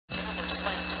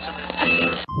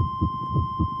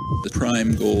The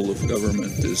prime goal of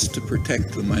government is to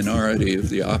protect the minority of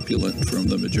the opulent from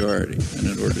the majority. And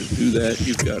in order to do that,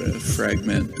 you've got to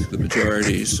fragment the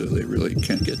majority so they really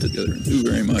can't get together and do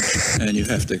very much. And you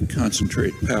have to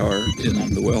concentrate power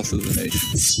in the wealth of the nation.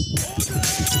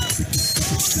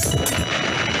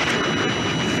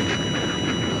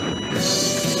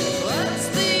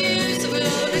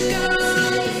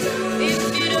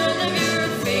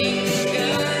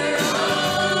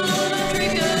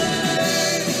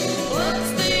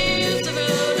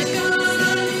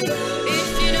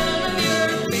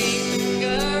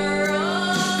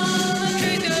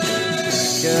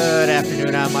 Good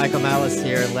afternoon, I'm Michael Malice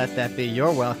here. Let that be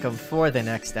your welcome for the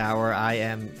next hour. I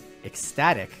am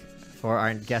ecstatic for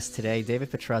our guest today,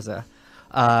 David Pietrusza,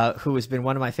 who has been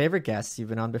one of my favorite guests. You've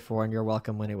been on before, and you're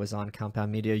welcome when it was on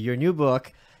Compound Media. Your new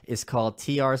book is called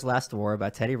TR's Last War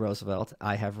about Teddy Roosevelt.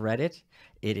 I have read it.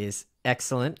 It is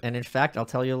excellent. And in fact, I'll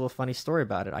tell you a little funny story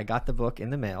about it. I got the book in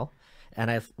the mail,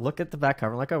 and I look at the back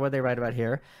cover. I'm like, oh, what did they write about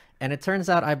here? And it turns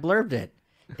out I blurbed it.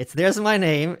 There's my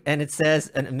name, and it says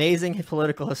an amazing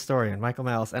political historian, Michael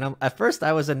Malice. And at first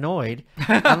I was annoyed.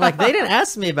 I'm like, they didn't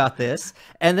ask me about this.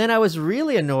 And then I was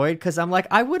really annoyed because I'm like,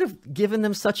 I would have given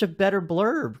them such a better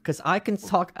blurb because I can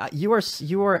talk. You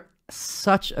are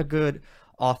such a good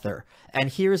author. And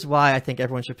here's why I think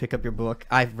everyone should pick up your book.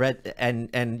 I've read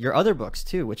and your other books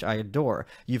too, which I adore.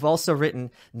 You've also written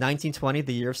 1920,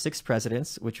 The Year of Six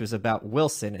Presidents, which was about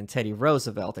Wilson and Teddy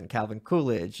Roosevelt and Calvin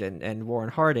Coolidge and Warren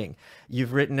Harding.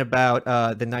 You've written about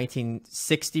the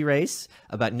 1960 race,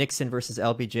 about Nixon versus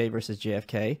LBJ versus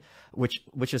JFK,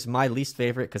 which is my least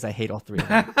favorite because I hate all three of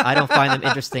them. I don't find them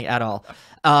interesting at all.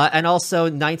 And also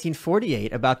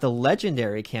 1948, about the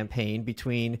legendary campaign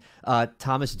between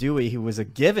Thomas Dewey, who was a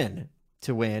given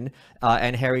to win,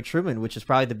 and Harry Truman, which is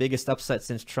probably the biggest upset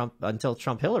since until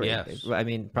Trump-Hillary. Yes. I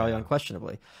mean, probably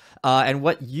unquestionably. And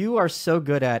what you are so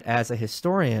good at as a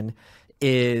historian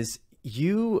is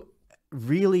you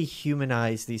really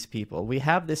humanize these people. We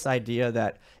have this idea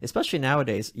that, especially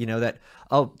nowadays, that,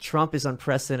 oh, Trump is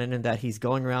unprecedented and that he's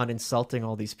going around insulting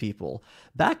all these people.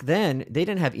 Back then, they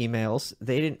didn't have emails.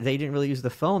 They didn't really use the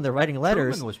phone. They're writing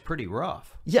letters. Truman was pretty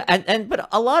rough. Yeah, but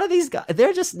a lot of these guys,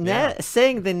 they're just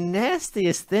saying the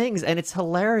nastiest things, and it's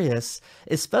hilarious,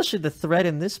 especially the thread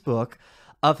in this book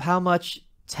of how much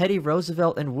Teddy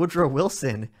Roosevelt and Woodrow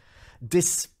Wilson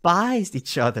despised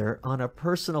each other on a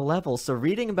personal level. So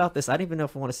reading about this, I don't even know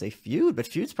if I want to say feud, but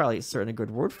feud's probably certainly a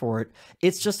good word for it.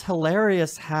 It's just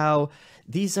hilarious how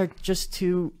these are just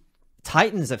two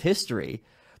titans of history,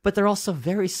 but they're also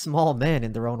very small men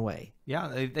in their own way.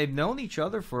 Yeah, they've known each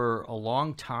other for a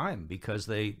long time because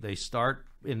they start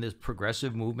in this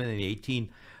progressive movement in the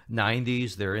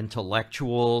 1890s. They're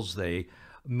intellectuals. They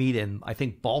meet in, I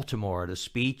think, Baltimore at a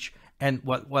speech. And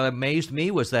what amazed me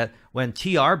was that when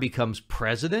TR becomes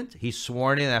president, he's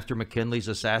sworn in after McKinley's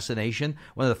assassination.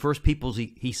 One of the first people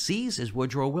he sees is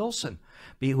Woodrow Wilson,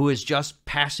 who is just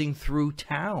passing through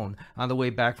town on the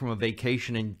way back from a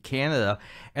vacation in Canada.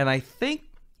 And I think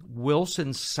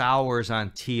Wilson sours on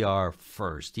TR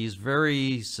first. He's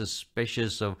very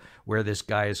suspicious of where this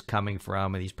guy is coming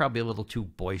from, and he's probably a little too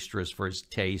boisterous for his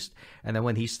taste. And then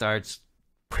when he starts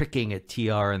pricking at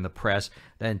TR in the press,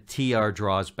 then TR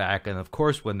draws back. And of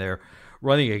course, when they're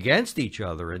running against each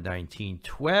other in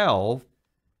 1912,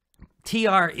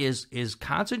 TR is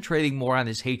concentrating more on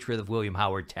his hatred of William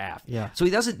Howard Taft. Yeah. So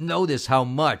he doesn't notice how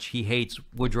much he hates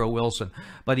Woodrow Wilson,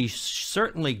 but he's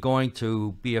certainly going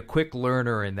to be a quick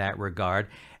learner in that regard.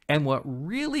 And what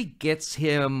really gets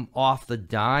him off the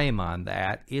dime on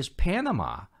that is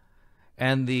Panama.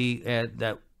 And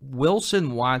that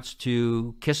Wilson wants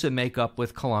to kiss and make up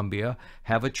with Colombia,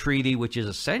 have a treaty which is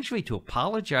essentially to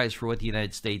apologize for what the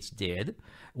United States did,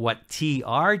 what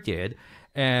TR did,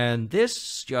 and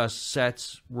this just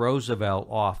sets Roosevelt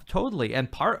off totally.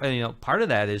 And part of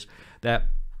that is that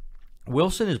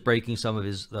Wilson is breaking some of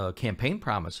his campaign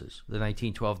promises. The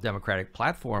 1912 Democratic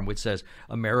Platform, which says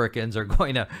Americans are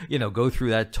going to, go through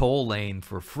that toll lane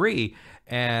for free,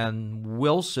 and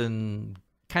Wilson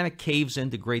kind of caves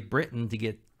into Great Britain to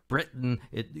get Britain,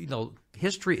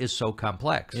 history is so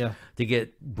complex. Yeah. To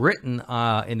get Britain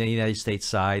in the United States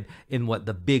side in what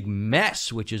the big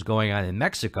mess which is going on in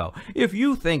Mexico. If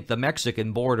you think the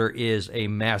Mexican border is a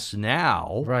mess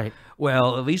now, right?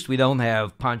 Well, at least we don't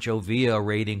have Pancho Villa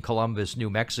raiding Columbus, New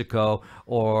Mexico,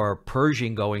 or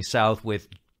Pershing going south with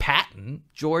Patton,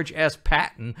 George S.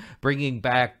 Patton, bringing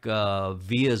back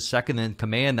Villa's second in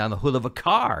command on the hood of a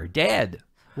car, dead.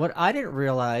 What I didn't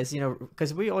realize,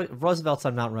 because Roosevelt's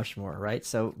on Mount Rushmore, right?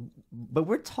 So, but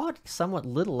we're taught somewhat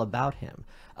little about him.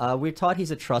 We're taught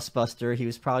he's a trust buster. He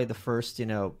was probably the first,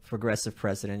 progressive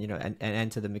president, and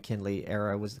into the McKinley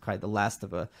era was probably the last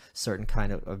of a certain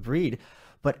kind of breed.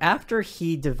 But after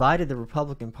he divided the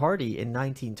Republican Party in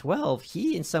 1912,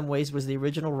 he in some ways was the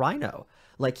original rhino.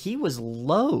 Like, he was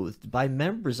loathed by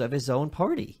members of his own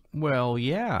party. Well,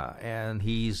 yeah, and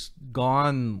he's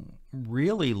gone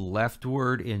really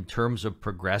leftward in terms of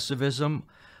progressivism.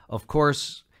 Of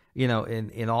course,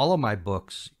 in all of my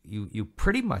books, you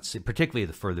pretty much see, particularly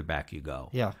the further back you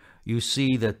go, you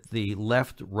see that the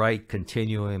left-right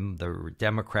continuum, the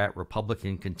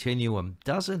Democrat-Republican continuum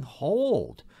doesn't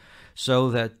hold. So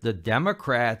that the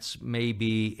Democrats may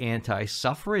be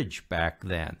anti-suffrage back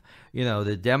then.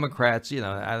 The Democrats,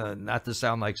 not to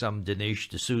sound like some Dinesh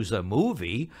D'Souza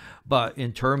movie, but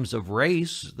in terms of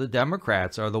race, the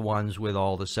Democrats are the ones with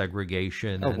all the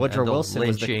segregation and Woodrow the Wilson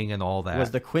lynching and all that.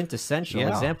 Was the quintessential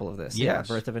example of this. Yes.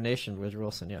 Yeah, Birth of a Nation, Woodrow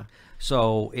Wilson, yeah.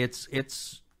 So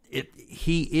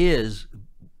he is,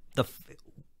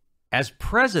 as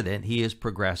president, he is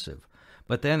progressive.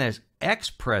 But then as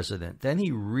ex-president, then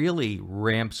he really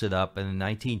ramps it up. And in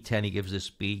 1910, he gives this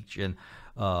speech in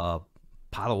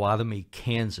Potawatomi,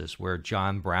 Kansas, where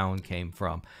John Brown came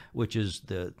from, which is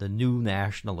the new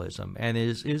nationalism, and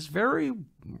is very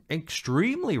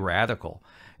extremely radical.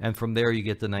 And from there, you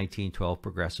get the 1912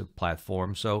 Progressive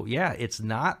Platform. So, yeah, it's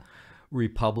not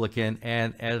Republican.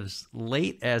 And as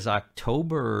late as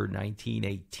October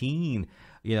 1918,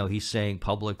 he's saying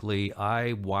publicly,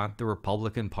 I want the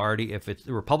Republican Party. If it's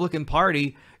the Republican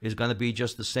Party is going to be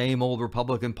just the same old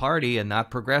Republican Party and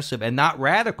not progressive and not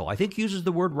radical. I think he uses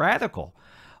the word radical.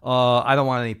 I don't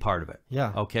want any part of it.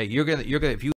 Yeah. Okay. You're gonna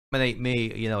if you nominate me,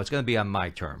 it's going to be on my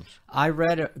terms. I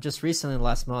read just recently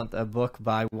last month a book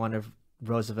by one of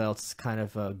Roosevelt's kind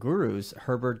of gurus,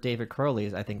 Herbert David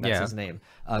Curley, I think that's his name,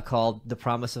 called The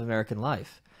Promise of American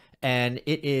Life. And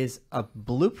it is a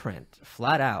blueprint,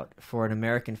 flat out, for an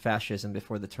American fascism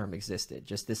before the term existed.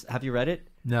 Just this. Have you read it?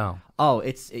 No. Oh,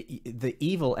 the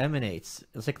evil emanates.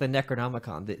 It's like the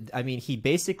Necronomicon. He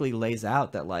basically lays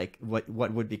out that what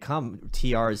would become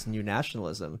TR's new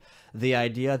nationalism, the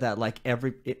idea that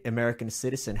every American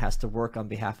citizen has to work on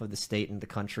behalf of the state and the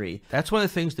country. That's one of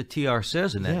the things that TR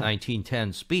says in that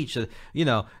 1910 speech.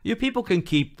 You people can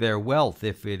keep their wealth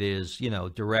if it is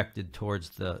directed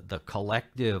towards the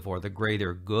collective or the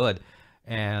greater good.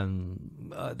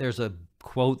 And there's a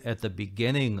quote at the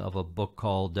beginning of a book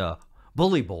called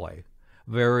Bully Boy,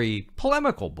 very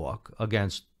polemical book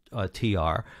against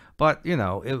TR, but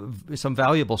some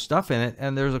valuable stuff in it.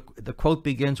 And the quote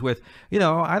begins with,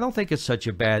 I don't think it's such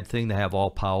a bad thing to have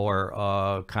all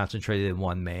power concentrated in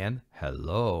one man.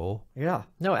 Hello. Yeah.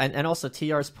 No, and also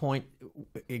TR's point,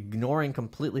 ignoring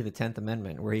completely the 10th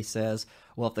Amendment, where he says,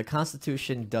 well, if the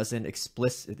Constitution doesn't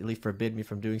explicitly forbid me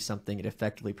from doing something, it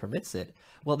effectively permits it.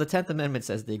 Well, the 10th Amendment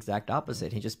says the exact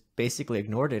opposite. He just basically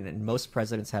ignored it, and most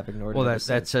presidents have ignored it. Well,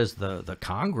 that says the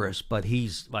Congress, but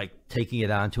he's taking it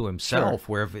on to himself,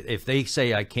 where if they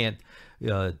say I can't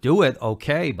do it,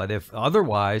 okay, but if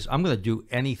otherwise, I'm going to do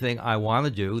anything I want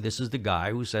to do. This is the guy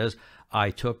who says, I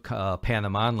took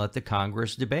Panama and let the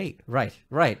Congress debate. Right.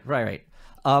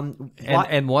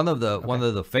 And one of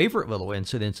the favorite little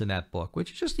incidents in that book,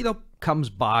 which just comes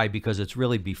by because it's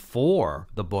really before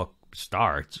the book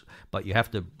starts, but you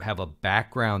have to have a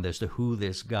background as to who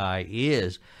this guy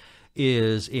is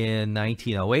in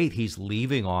 1908. He's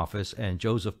leaving office, and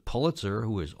Joseph Pulitzer,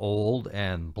 who is old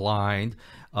and blind,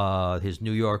 his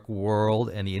New York World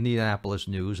and the Indianapolis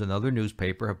News, another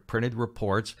newspaper, have printed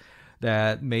reports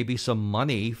that maybe some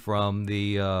money from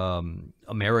the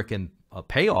American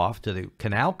payoff to the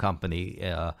canal company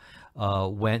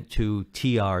went to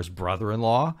TR's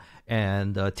brother-in-law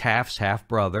and Taft's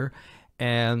half-brother.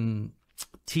 And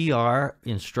TR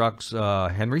instructs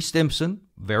Henry Stimson,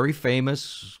 very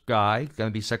famous guy, going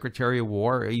to be Secretary of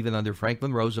War, even under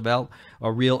Franklin Roosevelt,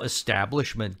 a real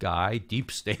establishment guy,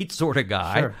 deep state sort of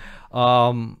guy,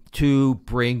 to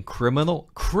bring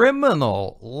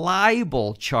criminal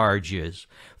libel charges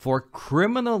for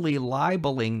criminally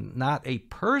libeling not a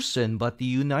person, but the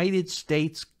United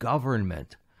States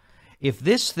government. If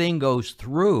this thing goes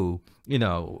through,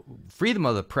 freedom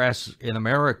of the press in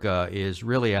America is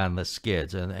really on the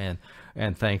skids,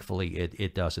 and thankfully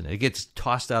it doesn't. It gets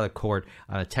tossed out of court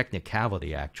on a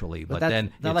technicality, actually, but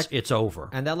then it's over.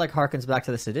 And that harkens back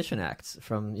to the Sedition Acts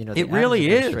from the it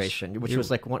really administration, which was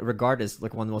regarded as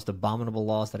one of the most abominable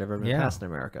laws that ever been passed in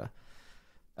America.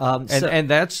 And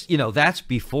that's, that's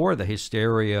before the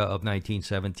hysteria of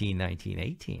 1917,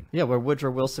 1918. Yeah, where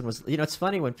Woodrow Wilson was. It's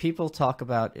funny when people talk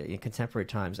about in contemporary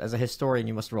times. As a historian,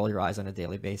 you must roll your eyes on a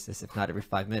daily basis, if not every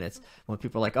 5 minutes, when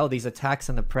people are like, "Oh, these attacks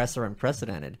on the press are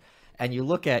unprecedented." And you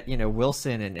look at,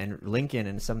 Wilson and Lincoln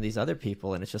and some of these other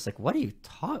people, and it's just like, what are you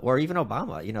talking? Or even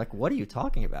Obama, like, what are you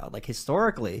talking about? Like,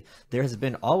 historically, there has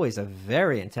been always a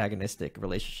very antagonistic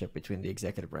relationship between the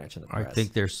executive branch and the press. I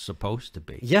think they're supposed to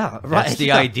be. Yeah, right. That's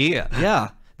the idea.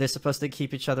 Yeah. They're supposed to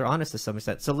keep each other honest to some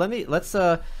extent. So I'm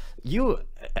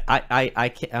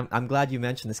glad you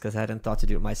mentioned this because I hadn't thought to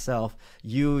do it myself.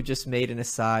 You just made an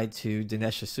aside to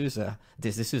Dinesh D'Souza,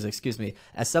 excuse me,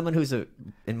 as someone who's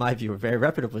in my view, a very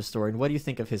reputable historian. What do you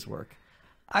think of his work?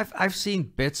 I've seen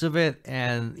bits of it,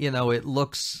 and it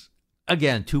looks,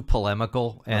 again, too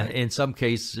polemical, and in some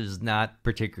cases not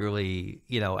particularly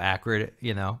accurate.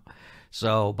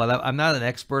 So, but I'm not an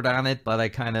expert on it, but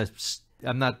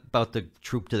I'm not about to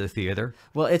troop to the theater.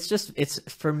 Well,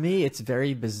 for me, it's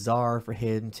very bizarre for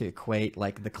him to equate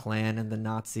like the Klan and the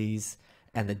Nazis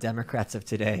and the Democrats of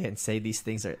today and say these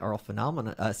things are all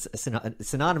synonymous,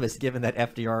 given that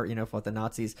FDR, fought the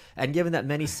Nazis, and given that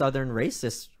many Southern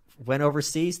racists went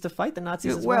overseas to fight the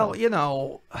Nazis as well.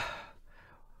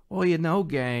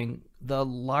 Gang, the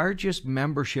largest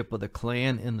membership of the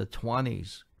Klan in the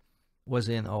 1920s was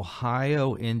in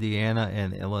Ohio, Indiana,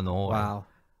 and Illinois. Wow.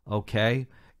 Okay,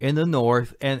 in the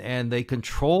North, and they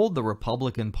controlled the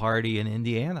Republican Party in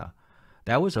Indiana.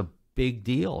 That was a big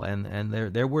deal, and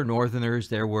there were Northerners.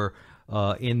 There were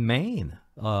in Maine.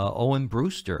 Owen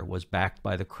Brewster was backed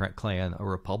by the Klan, a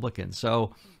Republican.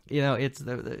 So it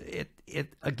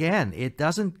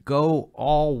doesn't go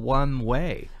all one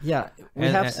way. Yeah,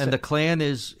 and the Klan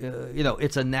is,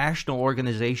 it's a national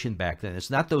organization back then.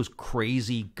 It's not those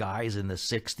crazy guys in the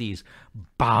 '60s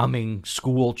bombing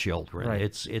school children. Right.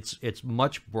 It's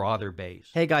much broader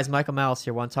based. Hey guys, Michael Malice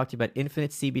here. I want to talk to you about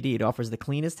Infinite CBD. It offers the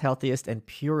cleanest, healthiest, and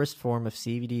purest form of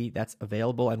CBD that's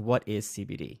available. And what is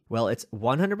CBD? Well, it's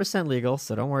 100% legal,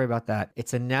 so don't worry about that.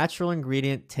 It's a natural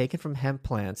ingredient taken from hemp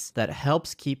plants that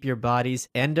helps keep your body's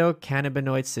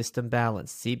endocannabinoid system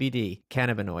balanced. CBD,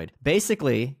 cannabinoid.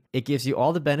 Basically, it gives you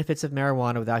all the benefits of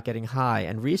marijuana without getting high.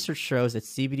 And research shows that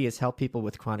CBD has helped people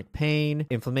with chronic pain,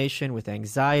 inflammation, with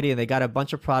anxiety. And they got a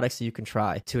bunch of products that you can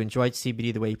try to enjoy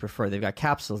CBD the way you prefer. They've got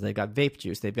capsules, they've got vape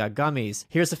juice, they've got gummies.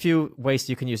 Here's a few ways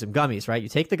you can use them. Gummies, right? You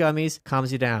take the gummies,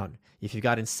 calms you down. If you've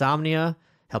got insomnia,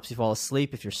 helps you fall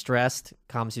asleep. If you're stressed,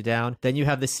 calms you down. Then you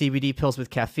have the CBD pills with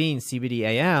caffeine, CBD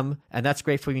AM, and that's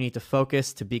great for when you need to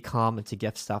focus, to be calm, and to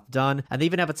get stuff done. And they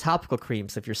even have a topical cream.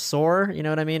 So if you're sore, you know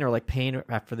what I mean, or like pain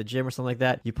after the gym or something like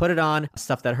that, you put it on,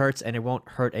 stuff that hurts, and it won't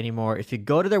hurt anymore. If you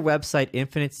go to their website,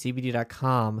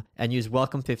 infinitecbd.com, and use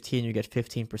welcome15, you get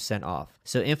 15% off.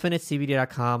 So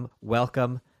infinitecbd.com,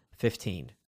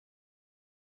 welcome15.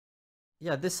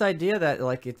 Yeah, this idea that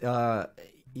like it,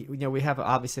 we have,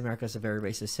 obviously America has a very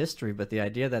racist history, but the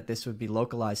idea that this would be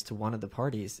localized to one of the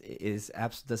parties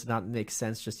does not make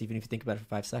sense, just even if you think about it for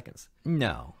 5 seconds.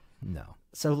 No.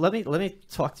 So let me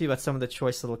talk to you about some of the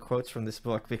choice little quotes from this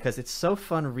book, because it's so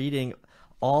fun reading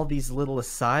all these little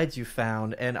asides you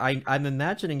found. And I'm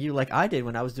imagining you, like I did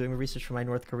when I was doing research for my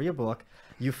North Korea book,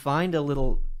 you find a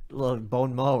little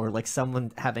bon mot or like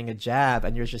someone having a jab,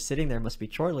 and you're just sitting there, must be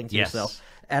chortling to yourself.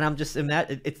 And I'm just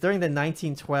it's during the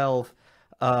 1912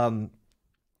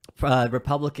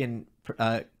 Republican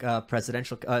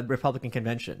Republican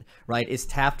convention, right? Is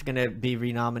Taft going to be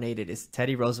renominated? Is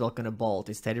Teddy Roosevelt going to bolt?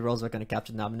 Is Teddy Roosevelt going to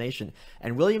capture the nomination?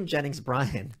 And William Jennings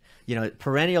Bryan,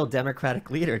 perennial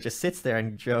Democratic leader, just sits there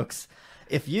and jokes,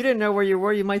 if you didn't know where you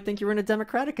were, you might think you were in a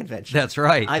Democratic convention. That's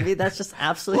right. I mean, that's just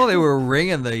absolutely... Well, they were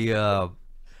ringing the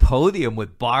podium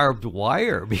with barbed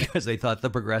wire because they thought the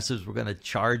progressives were going to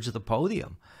charge the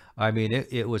podium. I mean,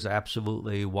 it was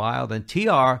absolutely wild. And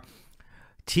TR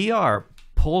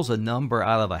pulls a number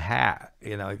out of a hat.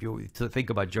 If you to think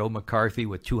about Joe McCarthy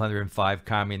with 205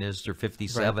 communists or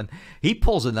 57, right, he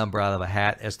pulls a number out of a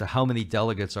hat as to how many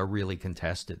delegates are really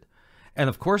contested. And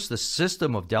of course, the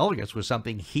system of delegates was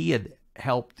something he had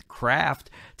helped craft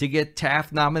to get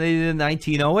Taft nominated in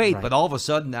 1908. Right. But all of a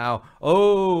sudden now,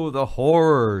 the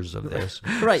horrors of this.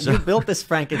 Right, so, you built this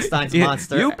Frankenstein's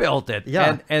monster. You built it.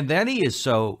 Yeah. And then he is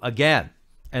so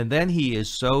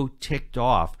ticked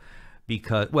off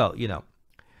because,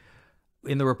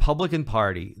 in the Republican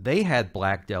Party, they had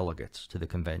black delegates to the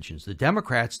conventions. The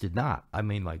Democrats did not. I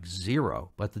mean, like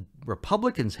zero. But the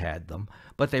Republicans had them,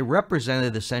 but they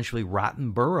represented essentially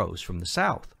rotten boroughs from the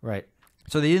South. Right.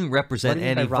 So they didn't represent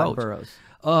any votes. Boroughs?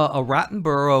 A rotten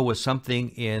borough was something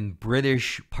in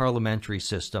British parliamentary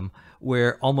system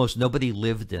where almost nobody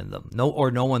lived in them, no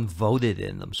one voted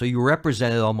in them. So you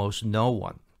represented almost no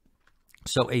one.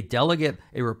 So a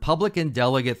Republican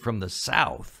delegate from the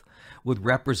South would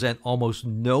represent almost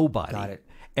nobody. Got it.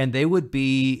 And they would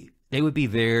be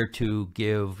there to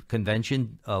give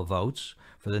convention votes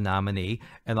for the nominee,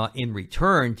 and in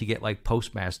return to get like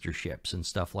postmasterships and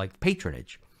stuff like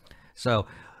patronage. So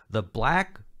the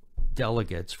black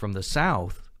delegates from the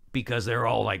South, because they're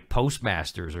all like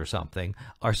postmasters or something,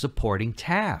 are supporting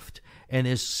Taft. And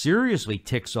this seriously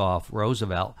ticks off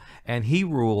Roosevelt, and he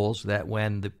rules that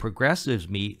when the progressives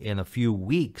meet in a few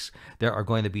weeks, there are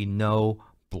going to be no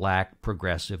black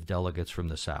progressive delegates from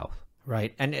the South.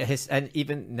 Right, and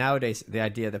even nowadays, the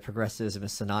idea that progressivism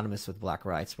is synonymous with black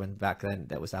rights, when back then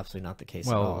that was absolutely not the case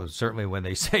at all. Well, certainly when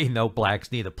they say no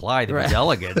blacks need apply to be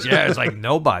delegates, yeah, it's like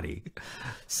nobody.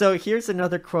 So here's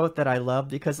another quote that I love,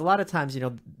 because a lot of times,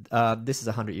 this is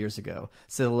 100 years ago,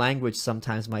 so the language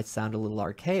sometimes might sound a little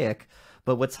archaic.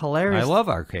 But what's hilarious... I love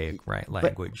archaic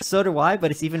language. So do I,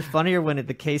 but it's even funnier when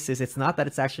the case is it's not that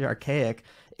it's actually archaic,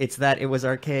 it's that it was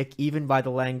archaic even by the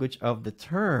language of the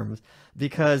terms,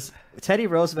 because Teddy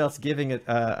Roosevelt's giving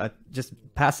just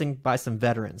passing by some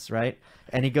veterans, right?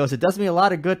 And he goes, "It does me a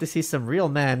lot of good to see some real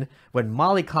men when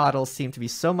mollycoddles seem to be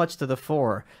so much to the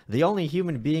fore. The only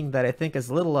human being that I think as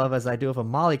little of as I do of a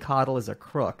mollycoddle is a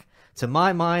crook. To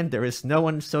my mind, there is no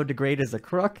one so degraded as a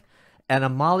crook, and a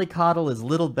mollycoddle is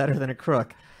little better than a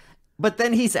crook." But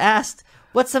then he's asked,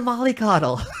 "What's a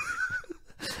mollycoddle?"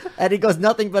 And he goes,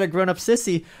 "Nothing but a grown-up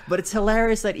sissy." But it's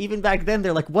hilarious that even back then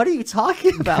they're like, "What are you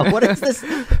talking about? What is this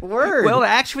word?" Well,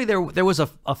 actually, there was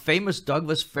a famous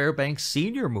Douglas Fairbanks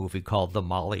Sr. movie called The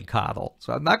Mollycoddle.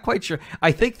 So I'm not quite sure.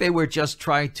 I think they were just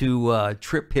trying to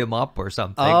trip him up or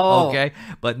something. Oh. Okay,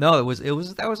 but no,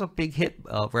 that was a big hit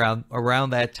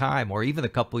around that time, or even a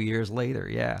couple years later.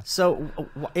 Yeah. So,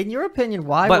 in your opinion,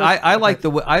 why? But I like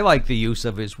the use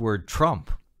of his word Trump.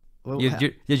 Well, Did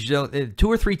you know, 2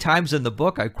 or 3 times in the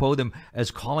book, I quote him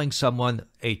as calling someone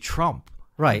a Trump.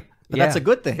 Right. But that's a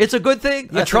good thing. It's a good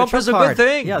thing. Yeah, a Trump is a good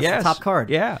thing. Yeah, it's yes. the top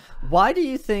card. Yeah. Why do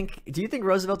you think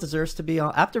Roosevelt deserves to be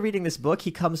on? After reading this book,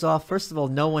 he comes off, first of all,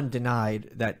 no one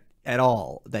denied that at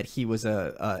all that he was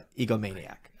a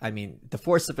egomaniac. I mean, the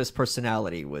force of his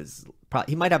personality was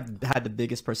he might have had the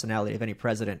biggest personality of any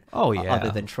president. Oh, yeah. Other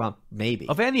than Trump, maybe.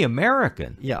 Of any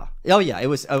American. Yeah. Oh, yeah. It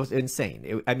was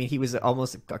insane. I mean, he was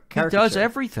almost a caricature. He does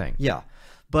everything. Yeah.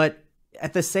 But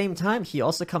at the same time, he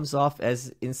also comes off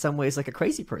as, in some ways, like a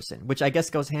crazy person, which I guess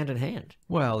goes hand in hand.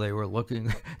 Well, they were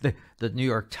looking... The New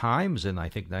York Times in, I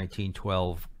think,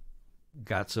 1912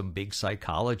 got some big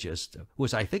psychologist, who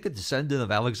was, I think, a descendant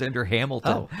of Alexander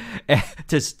Hamilton,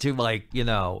 to like,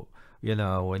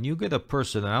 when you get a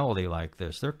personality like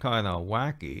this, they're kind of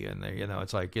wacky, and they,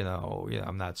 it's like,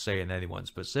 I'm not saying anyone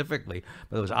specifically,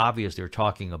 but it was obvious they were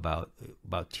talking about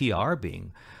TR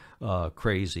being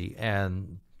crazy.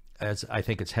 And as I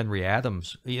think it's Henry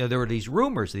Adams, there were these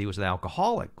rumors that he was an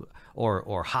alcoholic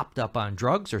or hopped up on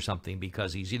drugs or something,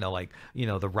 because he's,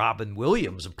 the Robin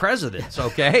Williams of presidents,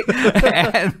 okay?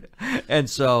 and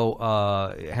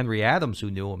so Henry Adams,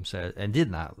 who knew him, said, and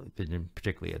didn't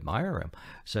particularly admire him,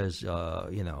 says,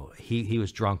 he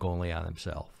was drunk only on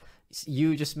himself.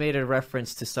 You just made a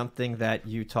reference to something that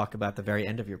you talk about at the very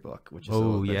end of your book, which is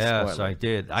yes, I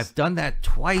did. I've done that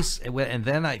twice, and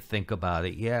then I think about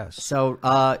it. Yes.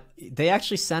 So they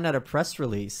actually sent out a press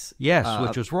release. Yes,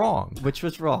 which was wrong.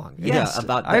 Yes,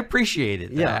 yeah, I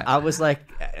appreciated that. Yeah, I was like,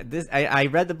 this. I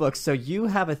read the book. So you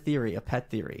have a theory, a pet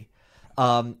theory,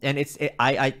 and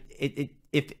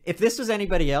If this was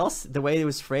anybody else, the way it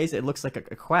was phrased, it looks like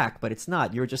a quack, but it's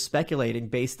not. You're just speculating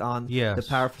based on the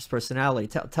power of his personality.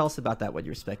 Tell us about that, what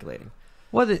you're speculating.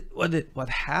 What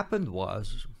happened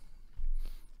was,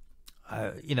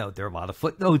 there are a lot of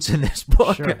footnotes in this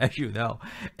book, sure, as you know,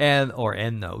 or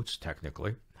endnotes,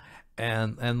 technically.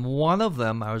 And one of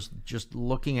them I was just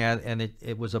looking at, and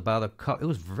it was about it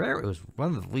was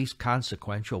one of the least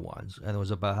consequential ones, and it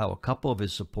was about how a couple of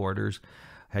his supporters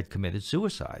had committed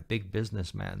suicide, big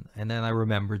businessmen. And then I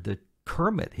remembered that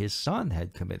Kermit, his son,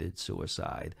 had committed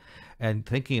suicide. And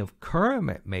thinking of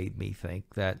Kermit made me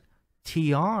think that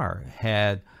TR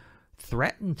had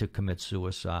threatened to commit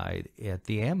suicide at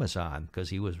the Amazon, because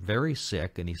he was very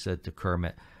sick, and he said to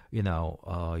Kermit, you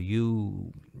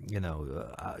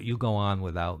go on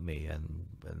without me and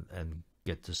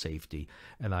get to safety,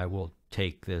 and I will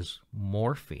take this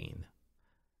morphine.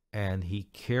 And he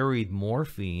carried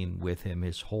morphine with him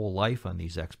his whole life on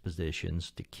these expeditions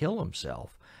to kill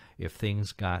himself if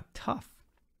things got tough.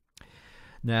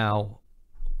 Now,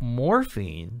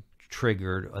 morphine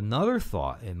triggered another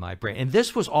thought in my brain. And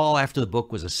this was all after the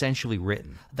book was essentially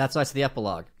written. That's why it's the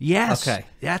epilogue. Yes. Okay.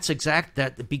 That's exact.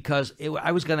 That because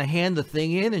I was going to hand the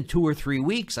thing in 2 or 3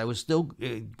 weeks. I was still,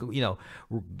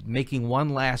 making one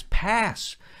last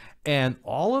pass. And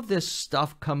all of this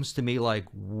stuff comes to me like,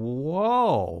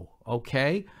 whoa,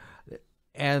 okay.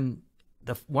 And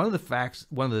one of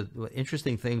the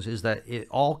interesting things is that it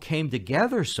all came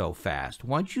together so fast.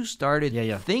 Once you started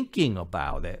thinking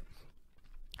about it,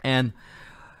 and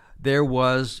there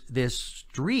was this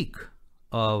streak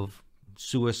of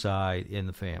suicide in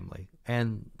the family.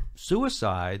 And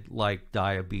suicide, like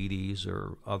diabetes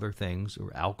or other things,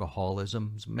 or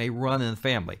alcoholism, may run in the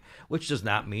family, which does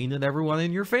not mean that everyone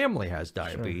in your family has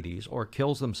diabetes or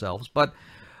kills themselves. But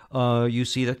you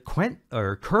see that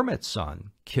Kermit's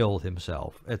son killed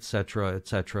himself, etc.,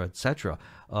 etc., etc.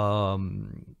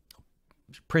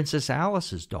 Princess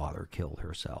Alice's daughter killed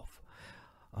herself.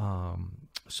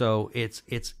 So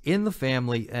it's in the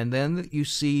family, and then you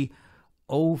see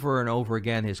over and over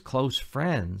again his close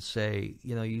friends say,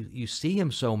 you see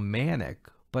him so manic,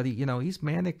 but he's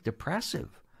manic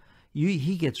depressive.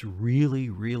 He gets really,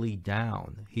 really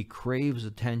down. He craves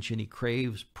attention. He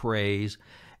craves praise.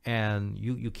 And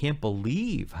you can't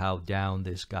believe how down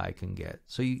this guy can get.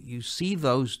 So you see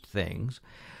those things.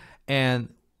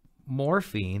 And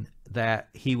morphine, that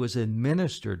he was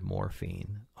administered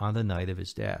morphine on the night of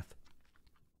his death.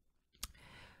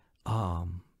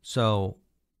 So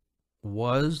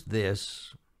was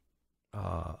this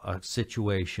a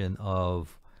situation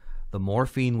of the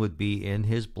morphine would be in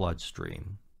his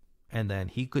bloodstream, and then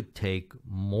he could take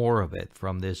more of it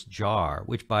from this jar,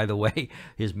 which, by the way,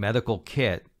 his medical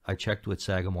kit, I checked with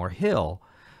Sagamore Hill,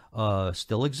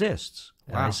 still exists.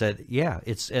 Wow. And I said,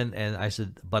 and I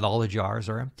said, but all the jars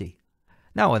are empty.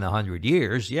 Now, in 100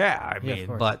 years,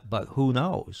 but who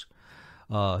knows?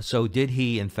 So did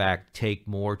he, in fact, take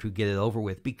more to get it over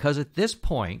with? Because at this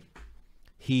point,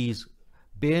 he's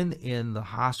been in the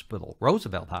hospital,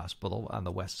 Roosevelt Hospital on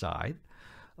the west side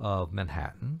of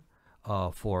Manhattan,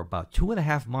 for about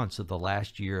 2.5 months of the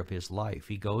last year of his life.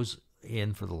 He goes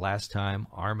in for the last time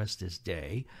Armistice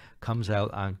Day, comes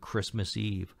out on Christmas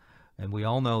Eve. And we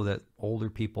all know that older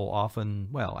people often,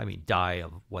 die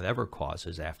of whatever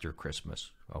causes after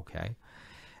Christmas, okay?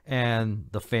 And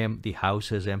the house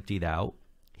has emptied out.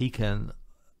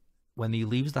 When he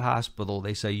leaves the hospital,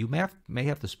 they say, you may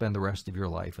have to spend the rest of your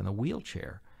life in a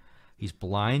wheelchair. He's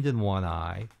blind in one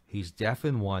eye. He's deaf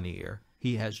in one ear.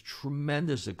 He has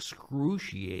tremendous,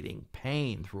 excruciating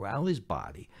pain throughout his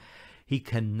body. He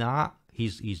cannot,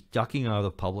 he's ducking out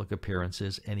of public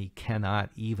appearances, and he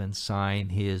cannot even sign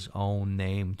his own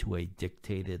name to a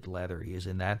dictated letter. He is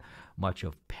in that much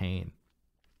of pain.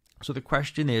 So the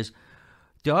question is,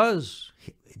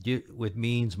 with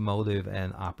means, motive,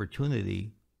 and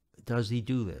opportunity, does he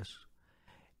do this?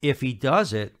 If he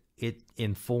does it, it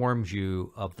informs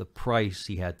you of the price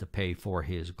he had to pay for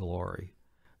his glory.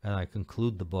 And I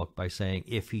conclude the book by saying,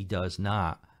 if he does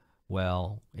not,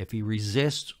 well, if he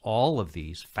resists all of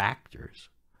these factors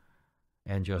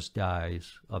and just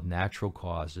dies of natural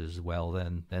causes, well,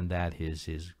 then that is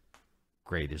his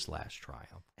greatest last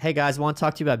triumph. Hey guys, I want to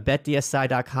talk to you about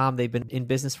BetDSI.com. They've been in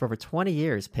business for over 20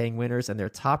 years, paying winners, and they're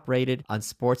top rated on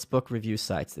sportsbook review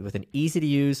sites with an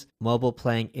easy-to-use mobile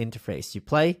playing interface. You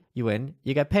play, you win,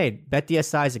 you get paid.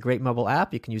 BetDSI is a great mobile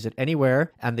app. You can use it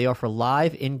anywhere, and they offer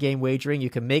live in-game wagering. You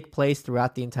can make plays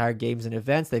throughout the entire games and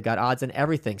events. They've got odds on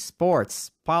everything, sports,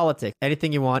 politics,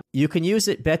 anything you want. You can use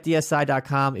it,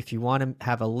 betdsi.com, if you want to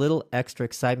have a little extra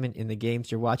excitement in the games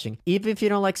you're watching. Even if you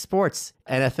don't like sports,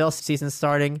 NFL season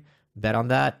starting, bet on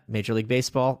that. Major League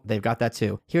Baseball, they've got that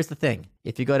too. Here's the thing.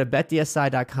 If you go to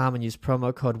betdsi.com and use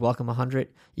promo code WELCOME100,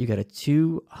 you get a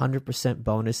 200%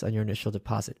 bonus on your initial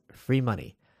deposit. Free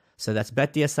money. So that's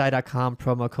betdsi.com,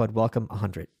 promo code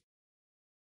WELCOME100.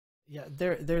 Yeah,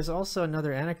 there's also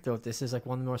another anecdote. This is like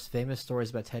one of the most famous stories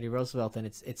about Teddy Roosevelt, and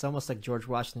it's almost like George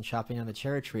Washington chopping on the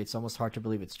cherry tree. It's almost hard to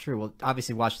believe it's true. Well,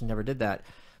 obviously Washington never did that,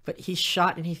 but he's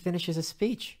shot and he finishes a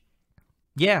speech.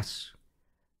 Yes.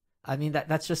 I mean,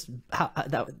 that's just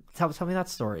tell me that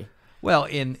story. Well,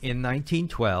 in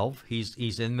 1912,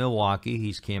 he's in Milwaukee.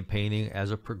 He's campaigning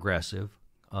as a progressive.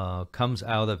 Comes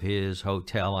out of his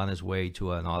hotel on his way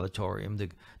to an auditorium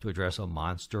to address a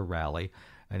monster rally.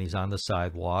 And he's on the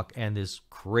sidewalk, and this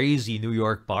crazy New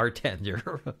York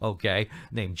bartender,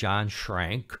 named John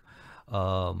Schrank,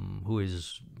 who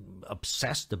is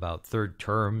obsessed about third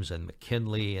terms and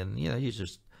McKinley, and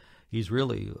he's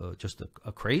really just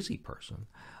a crazy person.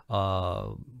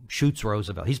 Shoots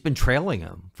Roosevelt. He's been trailing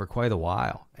him for quite a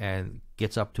while, and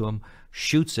gets up to him,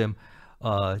 shoots him.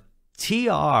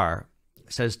 TR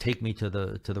says, "Take me to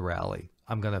the rally.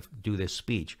 I'm going to do this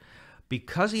speech."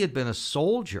 Because he had been a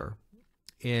soldier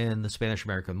in the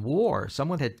Spanish-American War,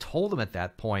 someone had told him at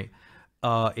that point,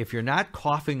 if you're not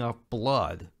coughing up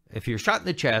blood, if you're shot in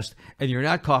the chest and you're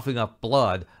not coughing up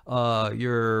blood,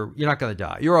 you're not going to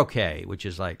die. You're okay, which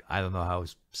is like, I don't know how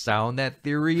sound that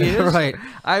theory is. Right.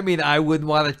 I mean, I wouldn't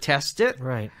want to test it.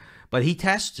 Right. But he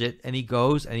tests it, and he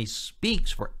goes and he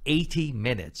speaks for 80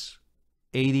 minutes.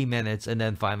 80 minutes, and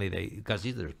then finally because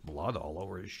there's blood all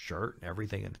over his shirt and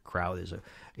everything, and the crowd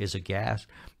is aghast.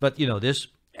 But, this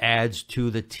adds to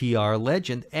the TR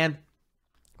legend, and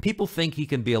people think he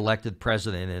can be elected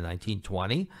president in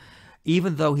 1920,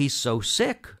 even though he's so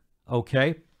sick,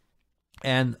 okay?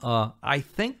 And I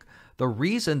think the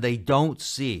reason they don't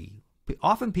see,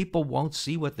 often people won't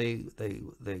see what they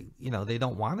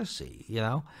don't want to see,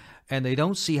 and they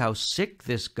don't see how sick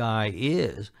this guy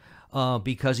is,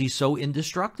 because he's so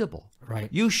indestructible. Right.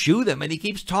 You shoot him and he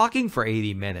keeps talking for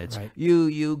 80 minutes. Right.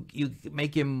 You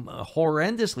make him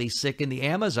horrendously sick in the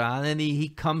Amazon, and he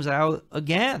comes out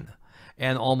again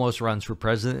and almost runs for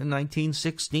president in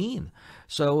 1916.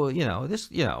 So,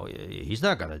 he's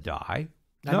not going to die.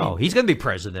 He's going to be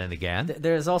president again.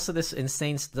 There's also this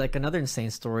another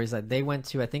insane story is that they went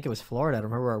to, I think it was Florida, I don't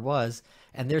remember where it was,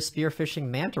 and they're spearfishing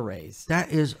manta rays.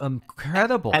 That is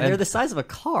incredible. And they're the size of a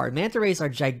car. Manta rays are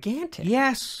gigantic.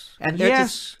 Yes. And they're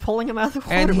just pulling them out of the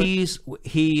water. And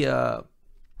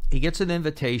he gets an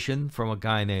invitation from a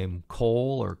guy named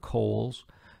Coles,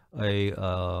 a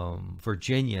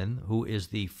Virginian who is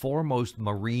the foremost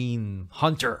marine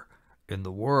hunter in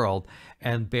the world,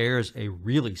 and bears a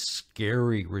really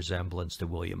scary resemblance to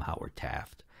William Howard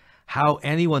Taft. How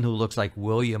anyone who looks like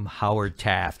William Howard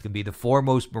Taft can be the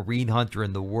foremost marine hunter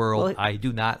in the world, well, I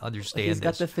do not understand. He's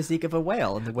got this. The physique of a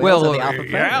whale, and the whales are the alpha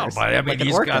predators. Yeah, but I mean,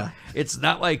 like it's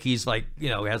not like he's like,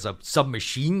 has a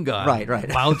submachine gun right.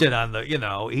 mounted on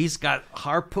the, he's got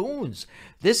harpoons.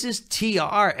 This is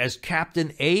TR as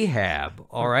Captain Ahab,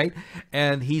 all right?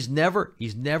 And he's never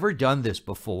done this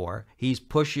before. He's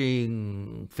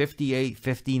pushing 58,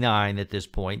 59 at this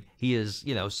point. He is,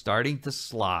 starting to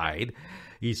slide.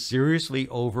 He's seriously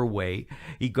overweight.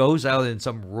 He goes out in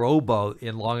some rowboat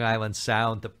in Long Island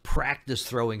Sound to practice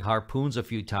throwing harpoons a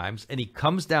few times, and he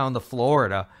comes down to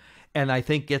Florida and I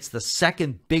think gets the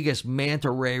second biggest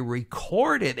manta ray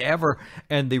recorded ever.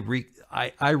 And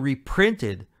I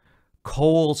reprinted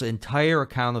Cole's entire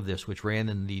account of this, which ran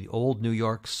in the old New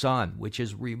York Sun, which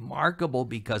is remarkable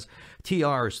because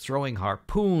TR is throwing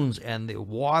harpoons and the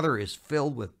water is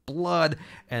filled with blood,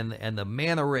 and the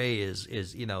manta ray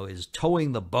is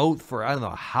towing the boat for I don't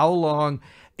know how long.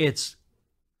 It's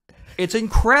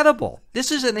incredible.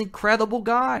 This is an incredible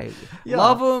guy. Yeah.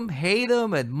 Love him, hate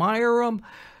him, admire him.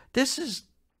 This is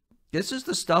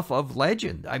the stuff of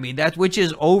legend. I mean, which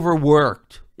is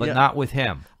overworked, but not with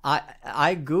him.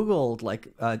 I Googled,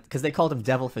 because they called them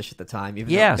devilfish at the time,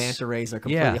 even though manta rays are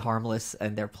completely harmless,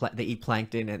 and they eat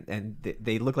plankton, and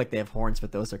they look like they have horns,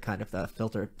 but those are kind of the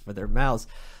filter for their mouths.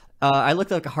 I looked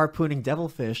like a harpooning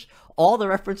devilfish. All the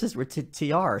references were to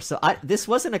TR, so this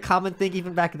wasn't a common thing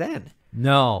even back then.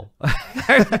 No.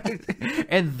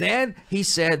 And then he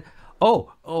said,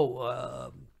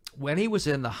 when he was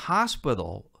in the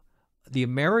hospital, the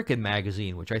American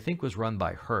magazine, which I think was run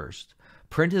by Hearst,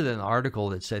 printed an article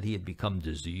that said he had become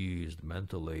diseased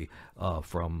mentally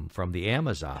from the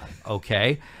Amazon,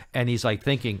 okay? And he's like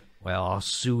thinking, well, I'll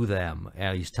sue them.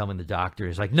 And he's telling the doctor,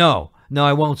 he's like, no,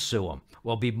 I won't sue them.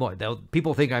 Well,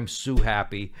 people think I'm sue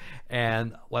happy,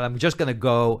 and what I'm just going to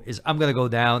go is I'm going to go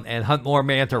down and hunt more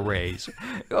manta rays.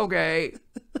 Okay,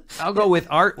 I'll go with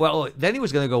Art. Well, then he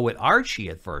was going to go with Archie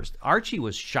at first. Archie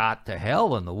was shot to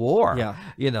hell in the war. Yeah.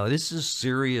 This is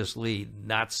seriously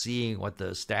not seeing what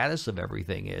the status of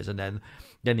everything is, and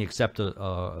then he accepted.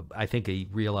 I think he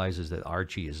realizes that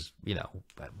Archie is,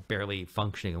 barely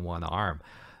functioning in one arm.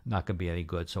 Not going to be any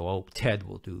good. So, Ted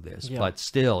will do this. Yeah. But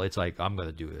still, it's like, I'm going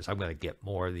to do this. I'm going to get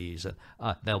more of these. And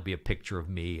there'll be a picture of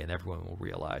me, and everyone will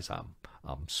realize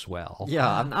I'm swell. Yeah,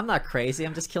 I'm not crazy.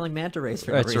 I'm just killing manta rays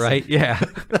for no reason. That's right, yeah.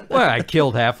 Well, I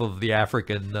killed half of the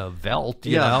African veldt,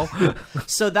 you know?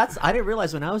 So I didn't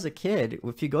realize when I was a kid,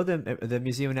 if you go to the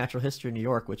Museum of Natural History in New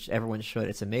York, which everyone should,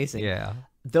 it's amazing. Yeah.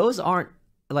 Those aren't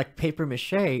like paper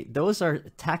mache. Those are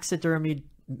taxidermied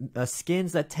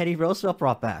skins that Teddy Roosevelt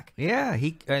brought back. Yeah,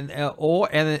 and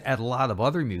at a lot of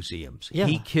other museums. Yeah.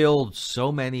 He killed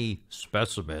so many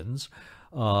specimens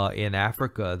in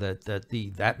Africa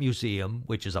that museum,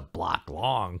 which is a block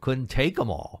long, couldn't take them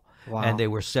all. Wow. And they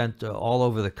were sent all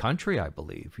over the country, I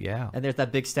believe. Yeah. And there's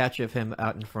that big statue of him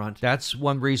out in front. That's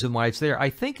one reason why it's there. I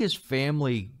think his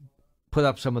family put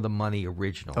up some of the money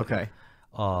originally. Okay.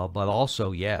 but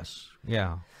also, yes.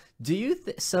 Yeah. Do you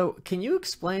so? Can you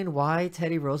explain why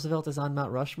Teddy Roosevelt is on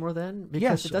Mount Rushmore then? Because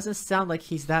Yes. it doesn't sound like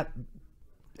he's that.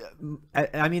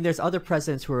 I mean, there's other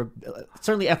presidents who are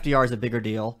certainly FDR is a bigger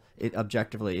deal,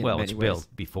 objectively. In Well, many it's ways. built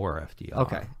before FDR.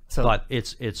 Okay, so but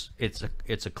it's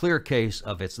a clear case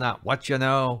of it's not what you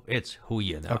know, it's who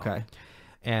you know. okay,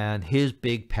 And his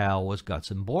big pal was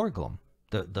Gutzon Borglum,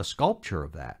 the sculptor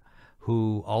of that,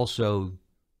 who also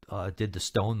did the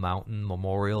Stone Mountain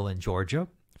Memorial in Georgia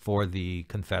for the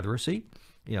Confederacy,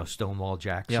 Stonewall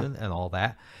Jackson and all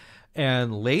that.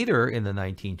 And later in the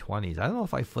 1920s, I don't know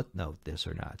if I footnote this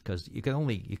or not, because you can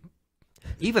only,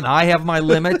 even I have my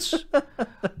limits.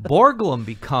 Borglum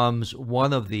becomes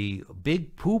one of the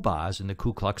big poobahs in the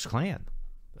Ku Klux Klan.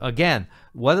 Again,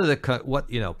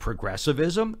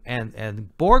 progressivism, and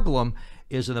Borglum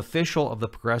is an official of the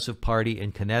Progressive Party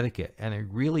in Connecticut and a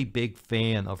really big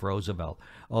fan of Roosevelt,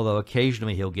 although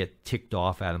occasionally he'll get ticked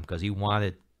off at him because he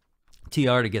wanted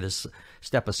TR to get a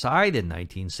step aside in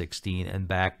 1916 and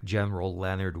back General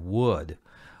Leonard Wood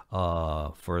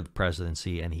for the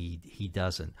presidency, and he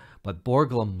doesn't. But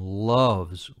Borglum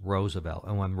loves Roosevelt,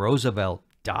 and when Roosevelt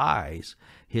dies,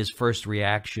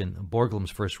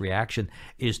 Borglum's first reaction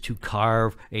is to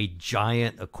carve a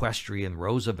giant equestrian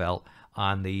Roosevelt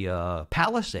on the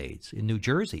Palisades in New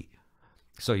Jersey.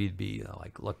 So you'd be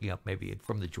like looking up maybe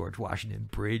from the George Washington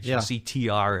Bridge to see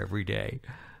TR every day.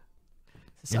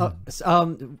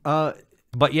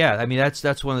 But yeah, I mean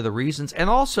that's one of the reasons, and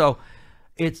also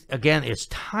it's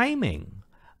timing.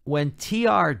 When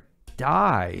TR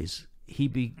dies,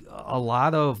 a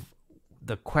lot of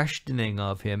the questioning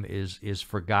of him is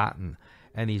forgotten,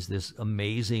 and he's this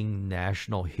amazing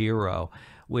national hero,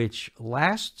 which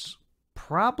lasts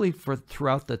probably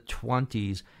throughout the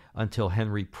 20s until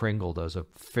Henry Pringle does a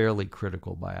fairly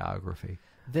critical biography.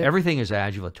 Everything is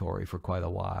adulatory for quite a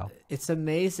while. It's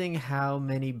amazing how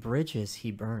many bridges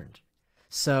he burned.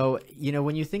 So,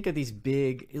 when you think of these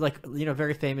big,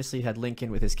 very famously you had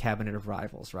Lincoln with his cabinet of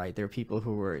rivals, right? There are people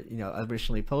who were,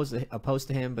 originally opposed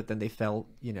to him, but then they fell,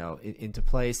 into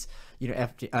place.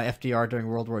 FDR during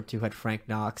World War II had Frank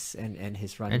Knox and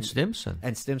his running. And Stimson.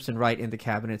 And Stimson, right, in the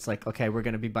cabinet. It's like, okay, we're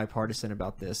going to be bipartisan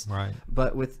about this. Right.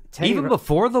 But with Teddy Even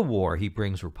before the war, he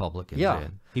brings Republicans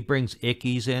in. He brings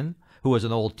Ickes in, who was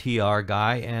an old TR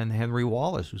guy, and Henry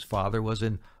Wallace, whose father was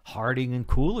in Harding and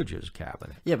Coolidge's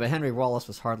cabinet. Yeah, but Henry Wallace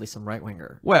was hardly some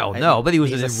right-winger. Well, no, but he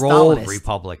was an enrolled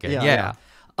Republican. Yeah.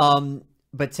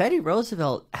 But Teddy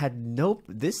Roosevelt had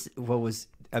what was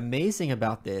amazing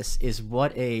about this is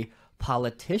what a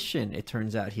politician it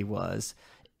turns out he was,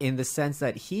 in the sense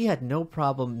that he had no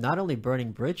problem not only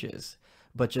burning bridges,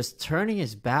 but just turning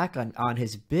his back on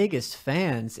his biggest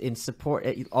fans in support,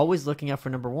 always looking out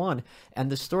for number one. And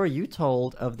the story you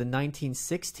told of the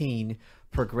 1916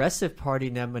 Progressive Party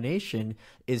nomination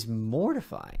is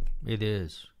mortifying. It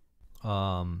is.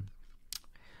 I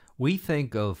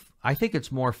think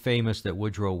it's more famous that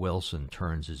Woodrow Wilson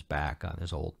turns his back on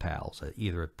his old pals,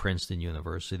 either at Princeton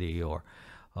University or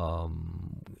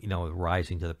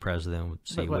rising to the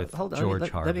presidency with George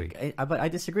Harvey. But I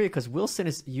disagree, because Wilson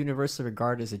is universally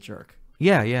regarded as a jerk.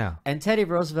 Yeah. And Teddy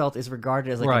Roosevelt is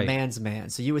regarded as a man's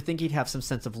man. So you would think he'd have some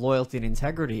sense of loyalty and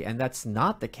integrity, and that's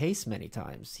not the case many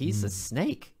times. He's a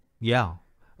snake. Yeah.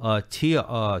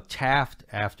 Taft,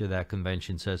 after that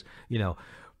convention, says,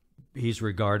 he's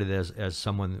regarded as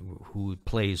someone who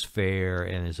plays fair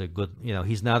and is a good,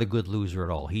 he's not a good loser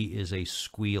at all. He is a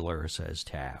squealer, says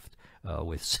Taft.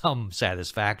 With some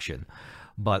satisfaction.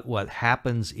 But what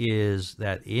happens is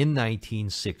that in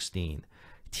 1916,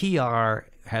 TR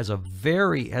has a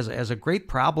great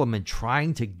problem in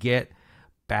trying to get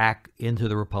back into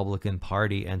the Republican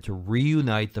Party and to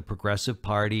reunite the Progressive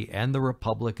Party and the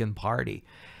Republican Party.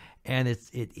 And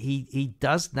he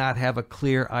does not have a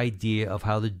clear idea of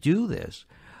how to do this.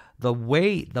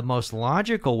 The most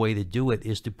logical way to do it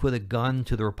is to put a gun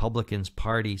to the Republican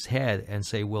Party's head and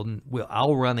say,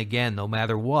 I'll run again no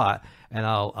matter what, and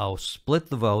I'll split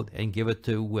the vote and give it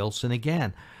to Wilson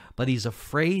again. But he's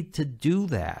afraid to do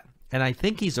that. And I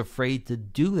think he's afraid to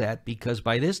do that because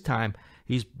by this time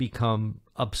he's become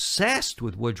obsessed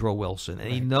with Woodrow Wilson.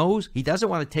 And he knows he doesn't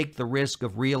want to take the risk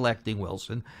of reelecting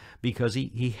Wilson because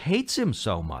he hates him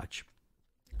so much.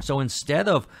 So instead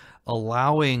of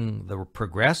allowing the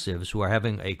progressives, who are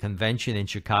having a convention in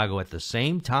Chicago at the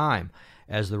same time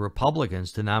as the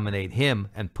Republicans, to nominate him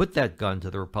and put that gun to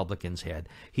the Republicans' head,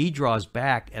 he draws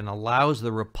back and allows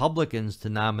the Republicans to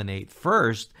nominate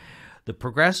first. The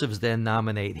progressives then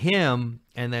nominate him,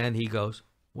 and then he goes,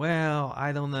 well,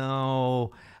 I don't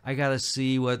know. I got to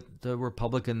see what the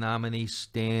Republican nominee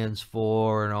stands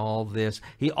for and all this.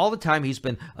 All the time he's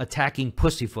been attacking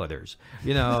pussyfooters.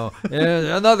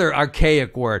 Another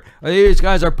archaic word. These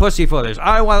guys are pussyfooters.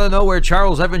 I want to know where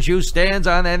Charles Evans Hughes stands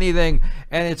on anything.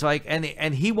 And it's like,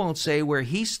 and he won't say where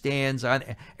he stands on,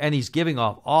 and he's giving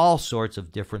off all sorts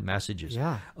of different messages.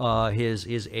 Yeah.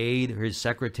 His aide, his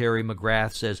secretary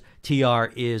McGrath says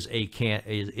TR is a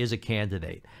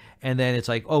candidate. And then it's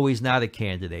like, oh, he's not a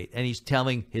candidate. And he's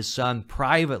telling his son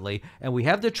privately. And we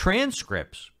have the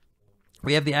transcripts.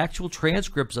 We have the actual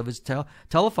transcripts of his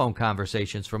telephone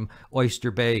conversations from Oyster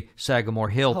Bay, Sagamore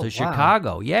Hill to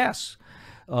Chicago. Yes.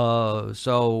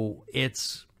 So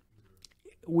it's,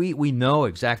 we know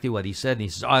exactly what he said. And he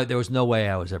says, there was no way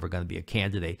I was ever going to be a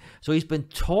candidate. So he's been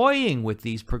toying with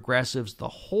these progressives the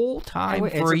whole time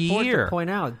for a year. It's important to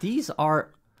point out,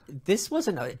 this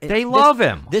wasn't. They love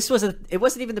him. It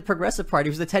wasn't even the Progressive Party.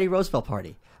 It was the Teddy Roosevelt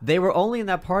Party. They were only in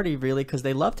that party really because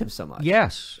they loved him so much.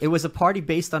 Yes, it was a party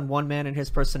based on one man and his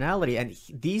personality, and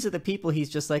these are the people he's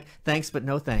just like thanks but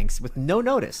no thanks with no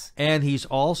notice. And he's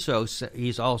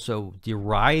also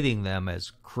deriding them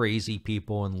as crazy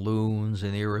people and loons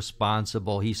and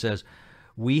irresponsible. He says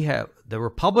the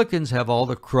Republicans have all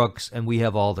the crooks and we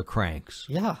have all the cranks.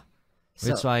 Yeah.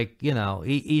 It's like,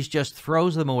 he just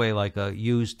throws them away like a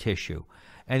used tissue.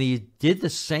 And he did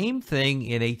the same thing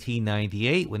in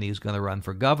 1898 when he was going to run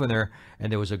for governor.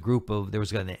 And there was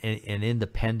an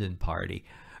independent party,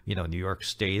 New York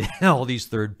State and all these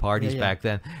third parties back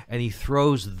then. And he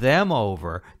throws them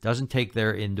over, doesn't take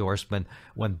their endorsement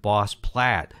when Boss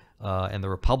Platt and the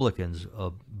Republicans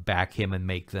back him and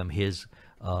make them his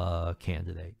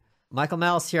candidate. Michael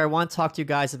Malice here. I want to talk to you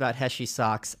guys about Heshy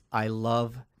socks. I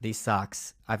love these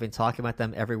socks. I've been talking about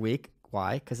them every week.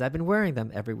 Why? Because I've been wearing them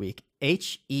every week.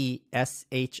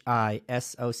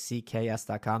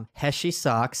 HESHISOCKS.com. Heshy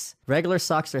socks. Regular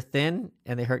socks are thin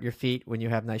and they hurt your feet when you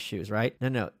have nice shoes, right?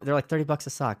 No. They're like $30 a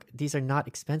sock. These are not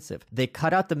expensive. They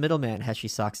cut out the middleman,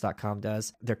 HeshySocks.com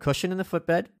does. They're cushioned in the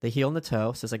footbed. They heel in the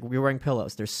toe. So it's like we're wearing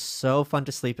pillows. They're so fun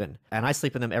to sleep in. And I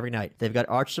sleep in them every night. They've got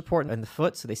arch support in the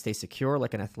foot so they stay secure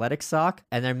like an athletic sock.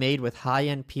 And they're made with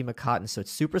high-end Pima cotton. So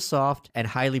it's super soft and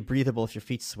highly breathable if your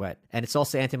feet sweat. And it's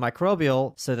also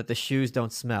antimicrobial so that the shoes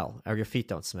don't smell or your feet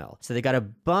don't smell. So they got a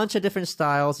bunch of different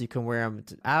styles. You can wear them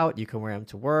out. You can wear them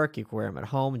to work. You can wear them at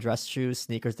home. Dress shoes,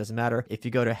 sneakers, doesn't matter. If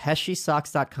you go to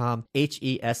HeshySocks.com,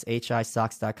 HESHI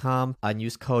Socks.com, and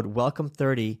use code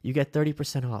WELCOME30, you get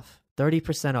 30% off.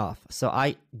 30% off. So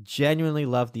I genuinely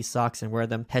love these socks and wear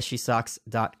them.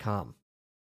 HeshySocks.com.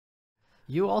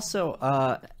 You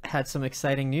also had some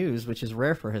exciting news, which is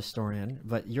rare for a historian,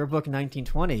 but your book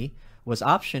 1920 was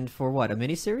optioned for what, a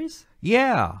miniseries?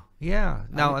 Yeah.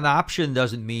 Now, an option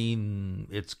doesn't mean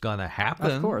it's going to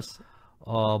happen. Of course.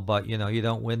 But, you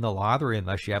don't win the lottery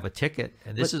unless you have a ticket.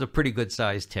 And this is a pretty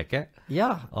good-sized ticket.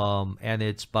 Yeah. And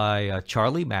it's by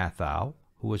Charlie Matthau,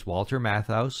 who was Walter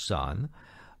Matthau's son.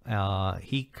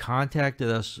 He contacted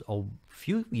us a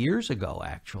few years ago,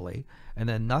 actually, and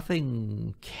then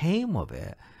nothing came of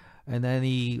it. And then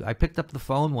I picked up the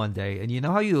phone one day, and you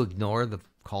know how you ignore the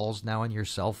calls now on your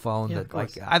cell phone? Yeah, that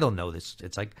like, I don't know this.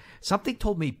 It's like something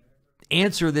told me,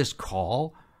 answer this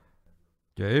call.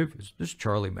 Dave, this is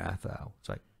Charlie Matthau. It's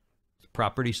like, is the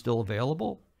property still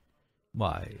available?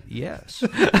 Why, yes.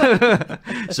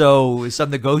 So some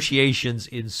negotiations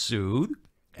ensued,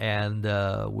 and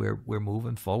we're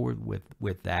moving forward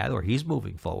with that, or he's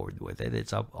moving forward with it.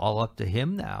 It's all up to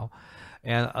him now.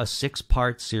 And a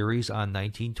 6-part series on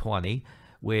 1920,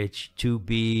 which to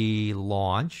be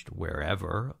launched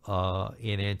wherever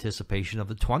in anticipation of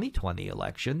the 2020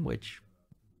 election, which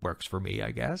works for me,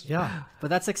 I guess. Yeah, but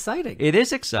that's exciting. It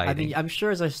is exciting. I mean, I'm sure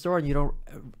as a historian, you don't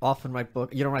often write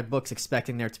books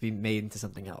expecting there to be made into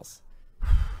something else.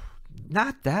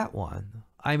 Not that one.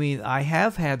 I mean, I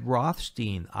have had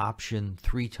Rothstein optioned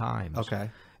 3 times.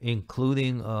 Okay.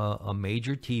 Including a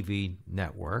major TV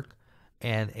network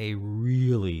and a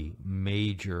really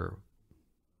major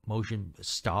motion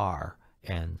star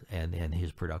and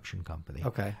his production company.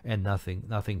 Okay. And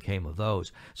nothing came of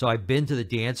those. So I've been to the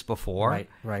dance before.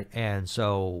 Right. And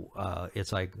so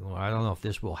it's like, well, I don't know if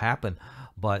this will happen,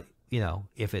 but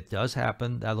if it does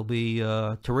happen, that'll be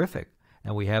terrific.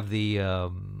 And we have the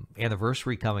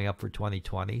anniversary coming up for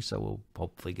 2020, so we'll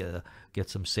hopefully get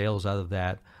some sales out of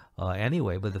that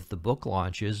anyway. But if the book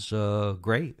launches,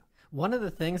 great. One of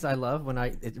the things I love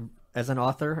as an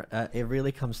author, it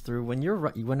really comes through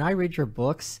when I read your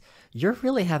books. You're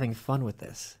really having fun with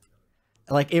this.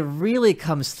 Like, it really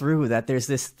comes through that there's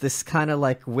this kind of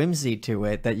like whimsy to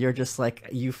it, that you're just like,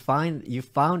 you found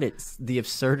it, the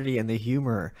absurdity and the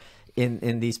humor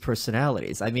in these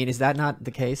personalities. I mean, is that not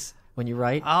the case when you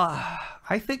write?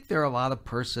 I think there are a lot of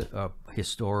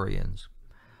historians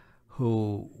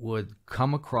who would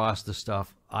come across the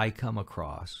stuff I come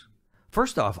across.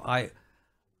 First off, I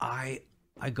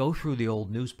go through the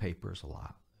old newspapers a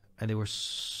lot, and they were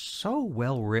so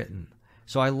well written.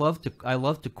 So I love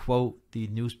to quote the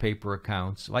newspaper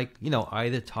accounts, like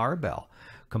Ida Tarbell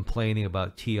complaining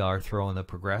about TR throwing the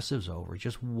progressives over.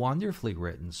 Just wonderfully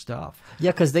written stuff.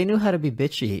 Yeah, because they knew how to be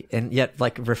bitchy and yet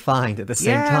like refined at the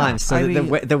same time. So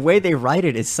the way they write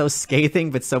it is so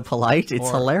scathing but so polite. It's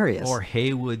hilarious. Or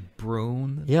Haywood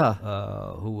Broun,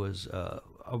 who was a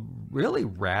really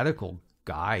radical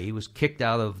guy. He was kicked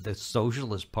out of the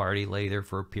Socialist Party later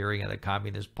for appearing at a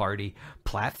Communist Party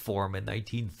platform in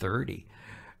 1930.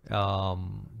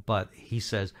 But he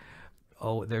says,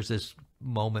 there's this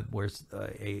moment where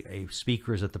a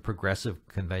speaker is at the Progressive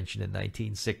Convention in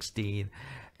 1916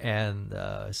 and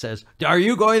says, "Are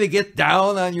you going to get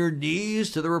down on your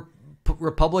knees to the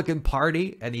Republican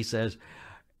Party?" And he says,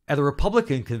 "At the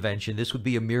Republican convention, this would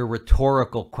be a mere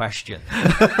rhetorical question."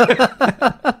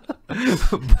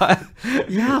 But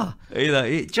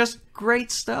just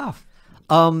great stuff.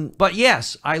 But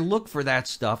yes, I look for that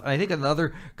stuff. I think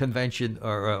another convention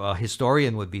or a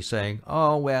historian would be saying,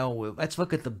 "Oh, well, let's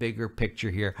look at the bigger picture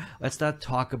here. Let's not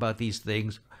talk about these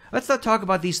things. Let's not talk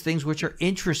about these things which are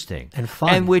interesting and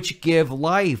fun, and which give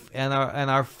life and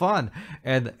are fun."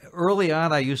 And early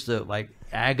on, I used to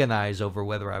agonize over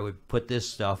whether I would put this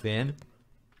stuff in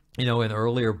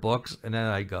earlier books, and then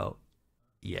I go,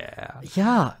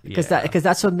 because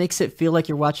that's what makes it feel like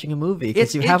you're watching a movie,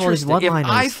 because you have all these one-liners.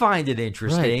 If I find it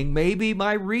interesting, maybe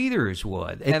my readers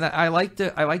would. And I like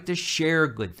to share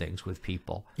good things with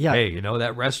people. Yeah. Hey,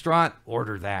 that restaurant?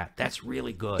 Order that. That's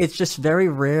really good. It's just very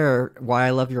rare, why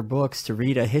I love your books, to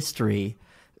read a history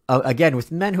again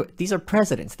with men who, these are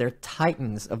presidents, they're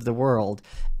titans of the world,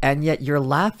 and yet you're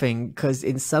laughing because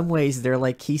in some ways they're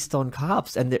like Keystone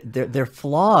Cops, and their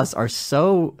flaws are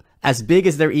so as big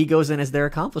as their egos and as their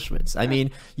accomplishments. I mean,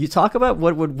 you talk about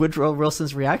what Woodrow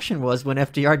Wilson's reaction was when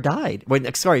FDR died. When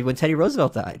Teddy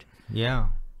Roosevelt died. Yeah.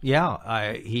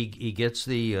 He gets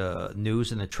the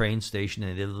news in the train station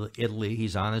in Italy.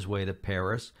 He's on his way to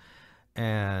Paris,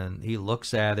 and he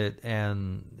looks at it,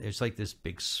 and there's like this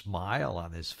big smile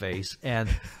on his face. And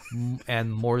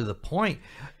more to the point,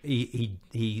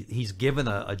 he's given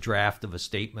a draft of a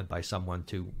statement by someone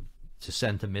to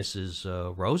send to Mrs.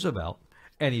 Roosevelt.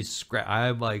 And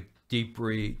I'm like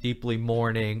deeply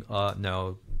mourning.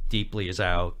 No, deeply is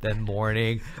out. Then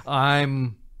mourning.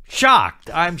 I'm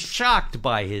shocked. I'm shocked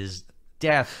by his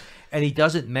death. And he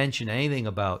doesn't mention anything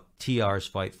about TR's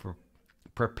fight for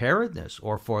preparedness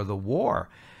or for the war.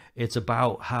 It's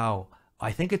about how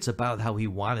he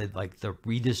wanted the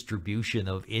redistribution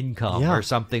of income or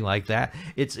something like that.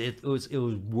 It was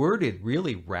worded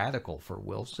really radical for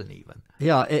Wilson even.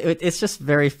 Yeah, it's just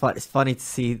very fun. It's funny to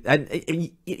see, and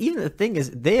even the thing is,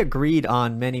 they agreed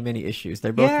on many issues.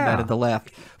 They're both men of the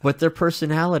left, but their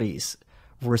personalities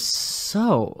were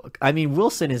so. I mean,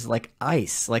 Wilson is like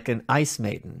ice, like an ice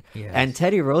maiden, and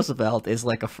Teddy Roosevelt is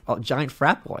like a giant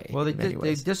frat boy. Well,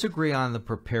 they disagree on the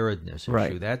preparedness issue.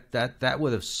 Right. That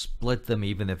would have split them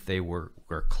even if they were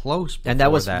close. And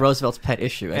that was Roosevelt's pet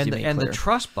issue, as you made clear. The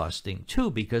trust busting too,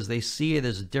 because they see it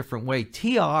as a different way.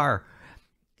 TR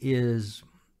is,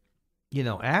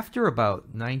 after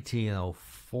about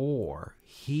 1904,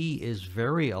 he is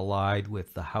very allied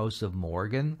with the House of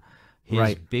Morgan.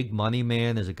 His big money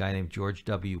man is a guy named George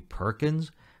W.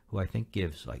 Perkins, who I think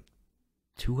gives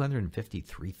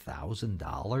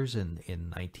 $253,000 in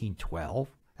 1912.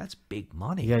 That's big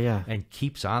money. Yeah. And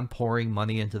keeps on pouring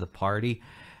money into the party.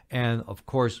 And of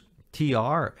course,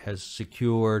 TR has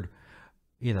secured,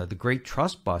 the great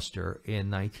trust buster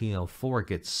in 1904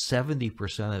 gets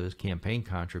 70% of his campaign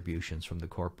contributions from the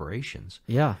corporations.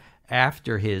 Yeah.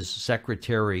 After his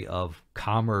Secretary of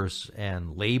Commerce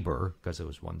and Labor, because it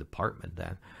was one department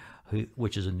then,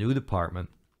 which is a new department,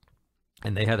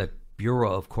 and they had a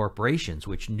Bureau of Corporations,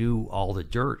 which knew all the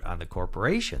dirt on the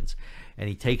corporations. And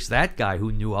he takes that guy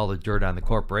who knew all the dirt on the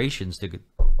corporations to go,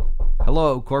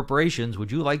 "Hello, corporations,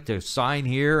 would you like to sign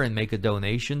here and make a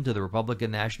donation to the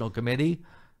Republican National Committee?"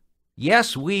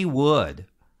 Yes, we would.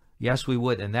 Yes, we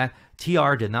would. And that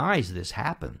TR denies this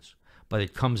happens. But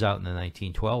it comes out in the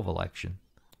 1912 election.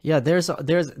 Yeah, there's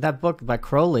that book by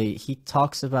Crowley. He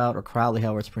talks about, or Crowley,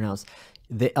 however it's pronounced.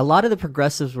 A lot of the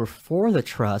progressives were for the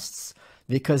trusts.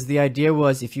 Because the idea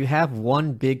was if you have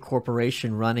one big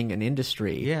corporation running an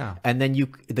industry, Yeah. and then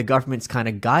the government's kind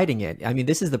of guiding it. I mean,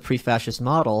 this is the pre-fascist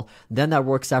model. Then that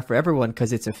works out for everyone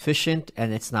because it's efficient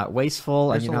and it's not wasteful,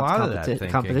 There's and you a don't lot have of that thinking.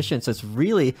 competition. So it's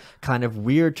really kind of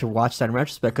weird to watch that in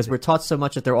retrospect because we're taught so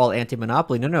much that they're all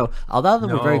anti-monopoly. No. A lot of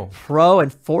them were very No. pro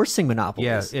enforcing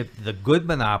monopolies. Yeah, if the good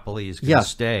monopolies can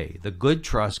stay, the good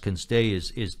trust can stay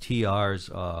is TR's.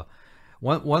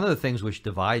 One of the things which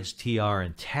divides TR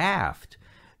and Taft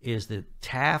is that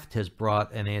Taft has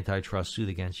brought an antitrust suit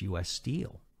against U.S.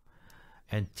 Steel.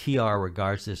 And TR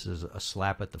regards this as a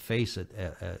slap at the face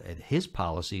at his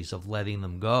policies of letting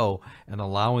them go and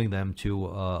allowing them to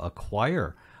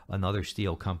acquire another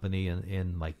steel company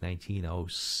in like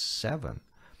 1907.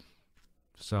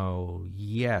 So,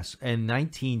 yes. In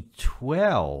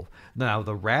 1912, now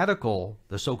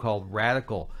the so-called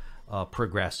radical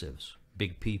progressives,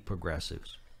 big P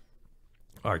progressives,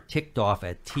 are ticked off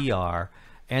at TR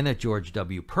and at George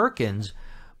W. Perkins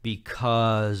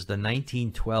because the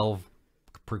 1912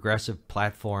 progressive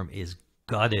platform is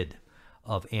gutted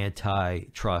of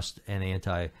antitrust and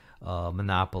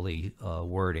anti-monopoly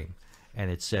wording. And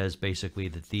it says basically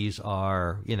that these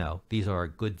are a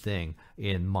good thing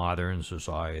in modern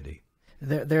society.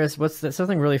 There's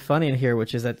something really funny in here,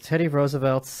 which is that Teddy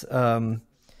Roosevelt's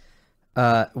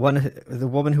the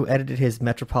woman who edited his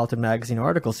Metropolitan Magazine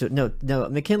article. So no,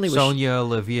 McKinley was Sonia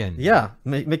Levin. Yeah,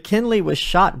 McKinley was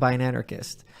shot by an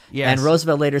anarchist. Yes. And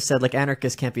Roosevelt later said, like,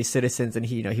 anarchists can't be citizens, and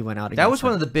he went out against That was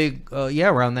one them. of the big,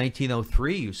 around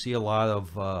 1903. You see a lot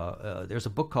of. There's a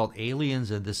book called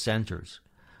Aliens and Dissenters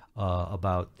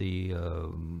about the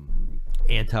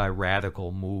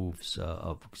anti-radical moves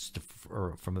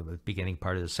from the beginning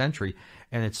part of the century,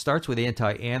 and it starts with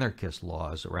anti-anarchist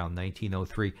laws around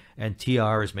 1903. And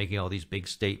TR is making all these big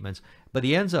statements, but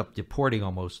he ends up deporting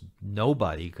almost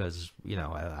nobody because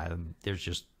there's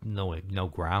just no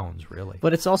grounds really.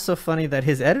 But it's also funny that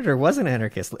his editor was an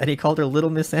anarchist, and he called her Little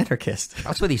Miss Anarchist.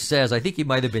 That's what he says. I think he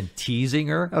might have been teasing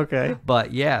her. Okay,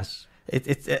 but yes.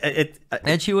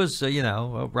 And she was,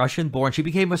 Russian-born. She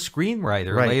became a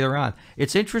screenwriter later on.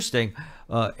 It's interesting.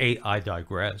 I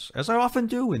digress, as I often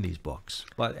do in these books,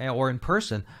 or in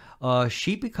person.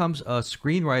 She becomes a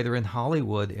screenwriter in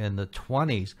Hollywood in the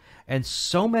 1920s, and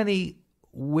so many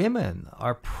women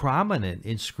are prominent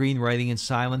in screenwriting in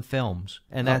silent films,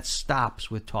 and that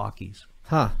stops with talkies.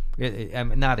 Huh. I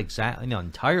mean, not exactly, not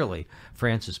entirely.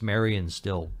 Frances Marion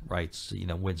still writes,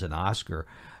 wins an Oscar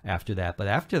after that. But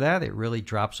after that, it really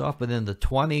drops off. But in the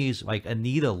 1920s, like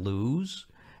Anita Loos,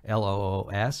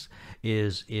 Loos,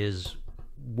 is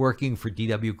working for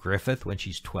D.W. Griffith when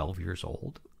she's 12 years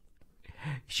old.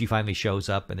 She finally shows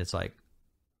up, and it's like,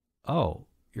 oh,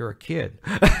 you're a kid.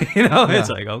 It's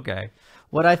like, okay.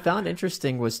 What I found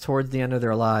interesting was towards the end of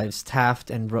their lives, Taft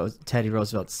and Teddy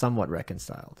Roosevelt somewhat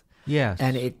reconciled. Yes.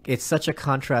 And it's such a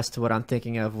contrast to what I'm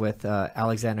thinking of with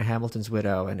Alexander Hamilton's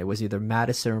widow, and it was either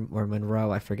Madison or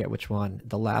Monroe, I forget which one,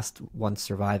 the last one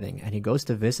surviving, and he goes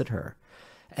to visit her,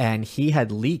 and he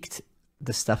had leaked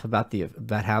the stuff about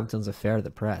Hamilton's affair to the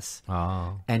press.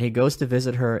 Oh. And he goes to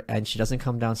visit her, and she doesn't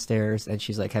come downstairs, and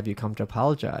she's like, have you come to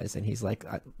apologize? And he's like,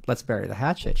 let's bury the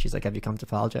hatchet. She's like, have you come to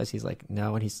apologize? He's like,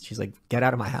 no. And she's like, get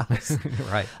out of my house.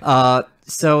 Right.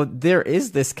 So there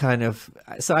is this kind of,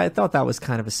 so I thought that was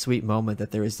kind of a sweet moment that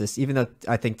there is this, even though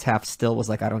I think Taft still was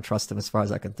like, I don't trust him as far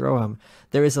as I can throw him,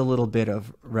 there is a little bit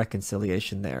of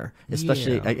reconciliation there,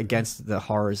 especially against the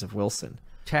horrors of Wilson.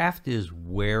 Taft is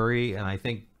wary, and I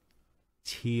think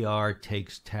TR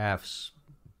takes Taft's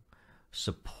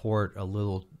support a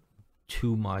little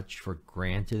too much for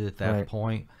granted at that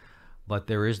point. But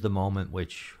there is the moment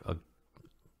which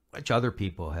other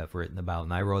people have written about,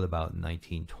 and I wrote about in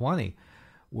 1920,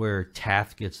 where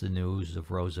Taft gets the news of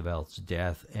Roosevelt's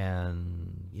death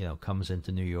and comes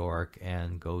into New York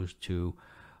and goes to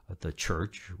the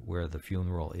church where the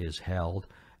funeral is held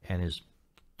and is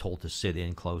told to sit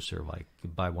in closer, like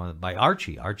by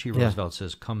Archie. Archie Roosevelt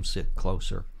says, "Come sit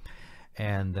closer,"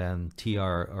 and then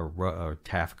or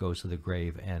Taft goes to the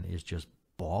grave and is just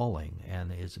bawling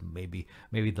and is maybe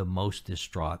the most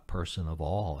distraught person of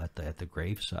all at the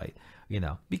gravesite,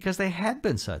 because they had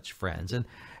been such friends,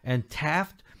 and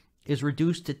Taft is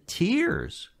reduced to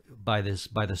tears by the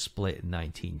split in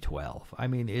 1912. I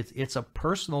mean, it's a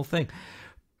personal thing.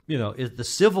 The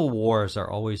civil wars are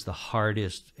always the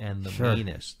hardest and the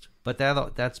meanest, but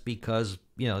that's because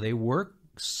they were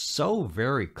so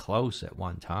very close at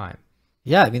one time.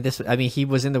 Yeah, I mean, he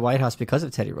was in the White House because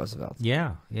of Teddy Roosevelt.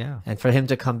 Yeah. And for him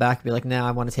to come back and be like, "No,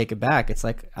 I want to take it back," it's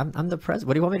like, I'm the president.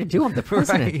 What do you want me to do? I'm the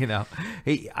president.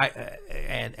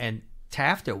 And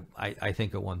Taft, I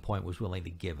think at one point was willing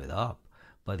to give it up,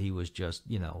 but he was just,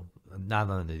 not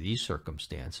under these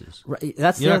circumstances. Right.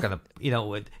 That's You're not going to,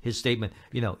 with his statement,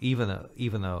 even a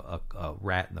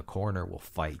rat in the corner will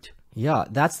fight. Yeah,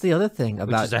 that's the other thing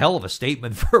about... Which is a hell of a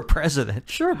statement for a president.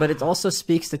 Sure, but it also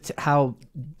speaks to how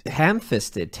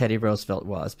ham-fisted Teddy Roosevelt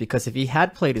was, because if he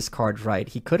had played his cards right,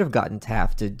 he could have gotten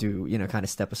Taft to do, kind of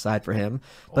step aside for him,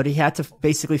 but he had to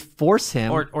basically force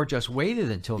him... Or just waited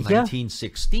until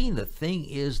 1916. The thing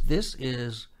is, this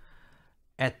is,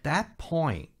 at that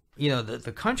point,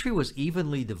 the country was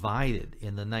evenly divided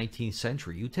in the 19th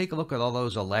century. You take a look at all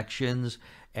those elections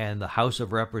and the House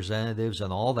of Representatives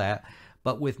and all that.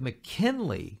 But with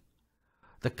McKinley,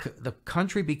 the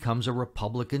country becomes a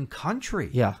Republican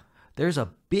country. Yeah. There's a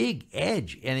big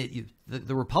edge, and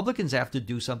the Republicans have to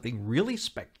do something really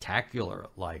spectacular,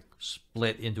 like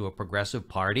split into a progressive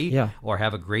party or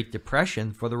have a Great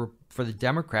Depression for the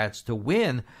Democrats to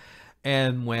win.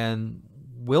 And when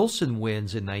Wilson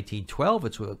wins in 1912,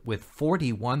 it's with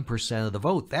 41% of the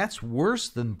vote. That's worse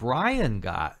than Bryan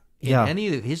got in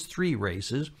any of his three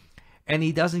races. And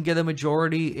he doesn't get a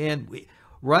majority in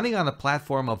running on a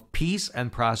platform of peace and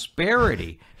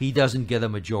prosperity. He doesn't get a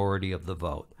majority of the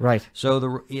vote. Right.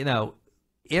 So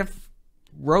if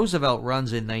Roosevelt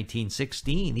runs in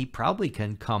 1916, he probably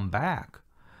can come back,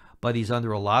 but he's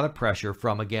under a lot of pressure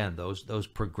from, again, those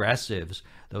progressives,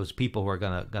 those people who are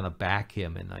gonna back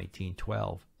him in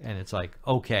 1912. And it's like,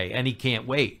 okay, and he can't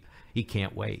wait. He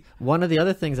can't wait. One of the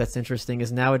other things that's interesting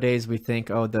is nowadays we think,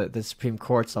 the Supreme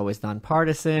Court's always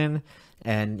nonpartisan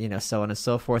and, so on and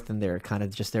so forth, and they're kind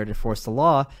of just there to enforce the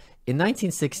law. In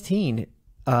 1916,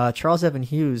 Charles Evan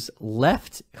Hughes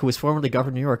who was formerly governor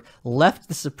of New York, left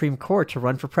the Supreme Court to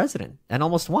run for president and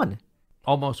almost won.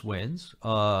 Almost wins,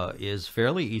 is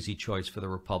fairly easy choice for the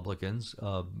Republicans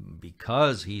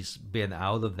because he's been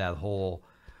out of that whole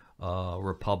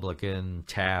Republican,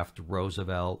 Taft,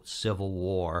 Roosevelt, Civil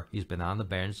War. He's been on the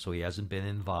bench, so he hasn't been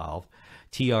involved.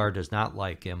 TR does not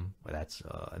like him. That's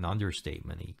an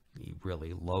understatement. He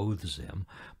really loathes him.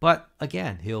 But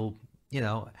again, he'll,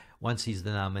 once he's the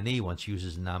nominee, once Hughes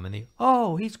is the nominee,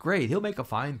 he's great. He'll make a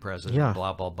fine president,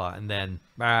 blah, blah, blah. And then,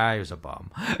 he was a bum.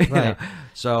 Right.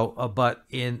 So, but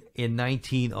in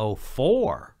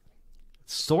 1904,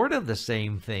 sort of the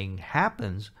same thing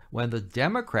happens when the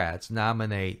Democrats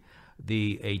nominate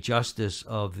a justice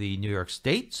of the New York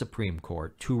State Supreme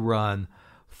Court to run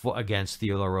against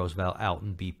Theodore Roosevelt,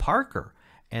 Alton B. Parker.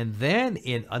 And then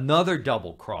in another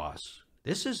double cross,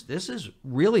 this is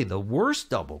really the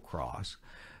worst double cross,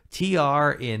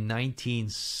 TR in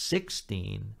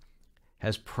 1916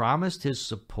 has promised his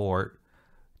support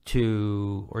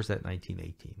to, or is that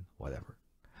 1918? Whatever.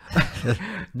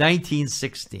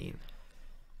 1916.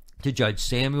 To Judge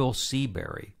Samuel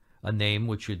Seabury, a name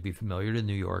which should be familiar to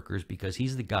New Yorkers because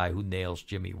he's the guy who nails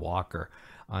Jimmy Walker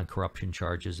on corruption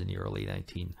charges in the early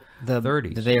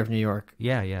 1930s. The mayor of New York.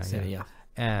 Yeah.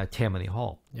 Tammany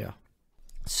Hall. Yeah.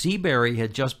 Seabury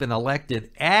had just been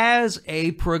elected as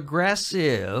a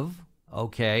progressive,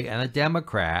 and a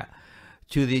Democrat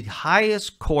to the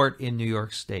highest court in New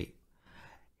York State.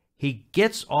 He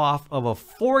gets off of a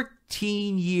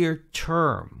 14-year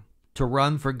term to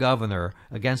run for governor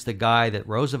against a guy that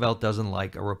Roosevelt doesn't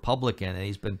like, a Republican, and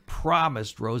he's been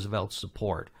promised Roosevelt's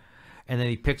support. And then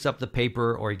he picks up the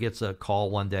paper or he gets a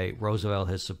call one day, Roosevelt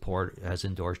has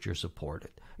endorsed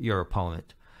your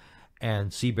opponent.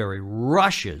 And Seabury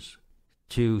rushes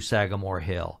to Sagamore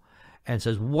Hill and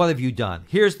says, what have you done?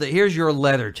 Here's your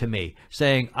letter to me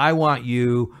saying, I want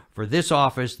you for this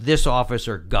office,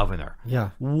 or governor.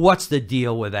 Yeah. What's the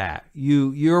deal with that?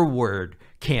 Your word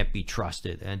can't be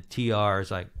trusted. And TR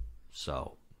is like,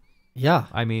 so. Yeah.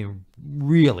 I mean,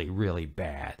 really, really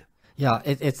bad. Yeah,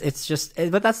 it's just,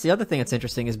 but that's the other thing that's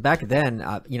interesting is back then,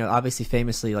 obviously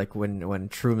famously, like when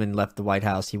Truman left the White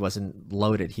House, he wasn't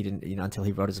loaded. He didn't, until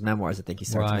he wrote his memoirs, I think he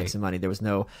started to make some money. There was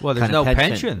no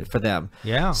pension for them.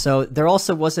 Yeah. So there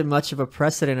also wasn't much of a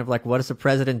precedent of like, what does a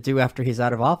president do after he's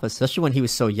out of office, especially when he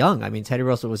was so young. I mean, Teddy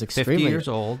Roosevelt was extremely 50 years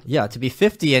old. Yeah, to be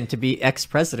 50 and to be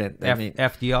ex-president.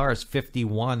 FDR is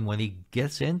 51 when he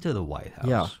gets into the White House.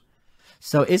 Yeah.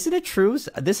 So isn't it true?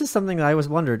 This is something that I always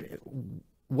wondered.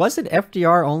 Wasn't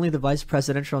FDR only the vice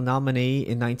presidential nominee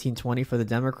in 1920 for the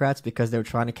Democrats because they were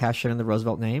trying to cash in the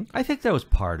Roosevelt name? I think that was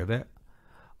part of it.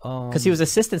 Because he was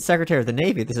assistant secretary of the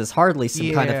Navy. This is hardly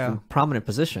some kind of prominent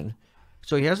position.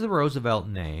 So he has the Roosevelt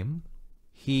name.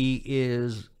 He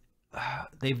is...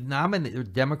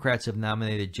 Democrats have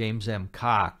nominated James M.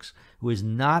 Cox, who is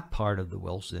not part of the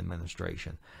Wilson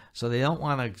administration. So they don't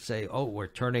want to say, we're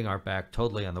turning our back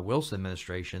totally on the Wilson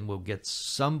administration. We'll get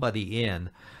somebody in,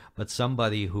 but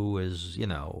somebody who is,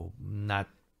 not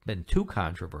been too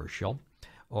controversial.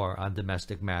 or on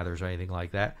domestic matters or anything like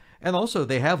that. And also,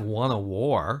 they have won a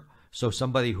war, so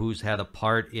somebody who's had a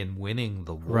part in winning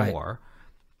the war.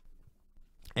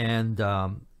 And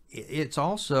it's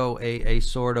also a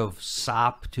sort of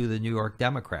sop to the New York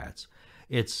Democrats.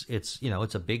 It's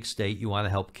a big state. You want to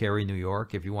help carry New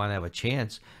York. If you want to have a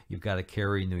chance, you've got to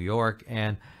carry New York.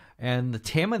 And the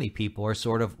Tammany people are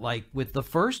sort of like with the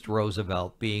first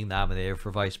Roosevelt being nominated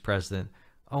for vice president.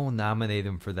 Oh, nominate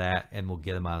him for that, and we'll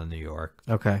get him out of New York.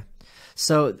 Okay.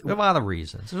 So there are a lot of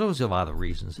reasons. There's always a lot of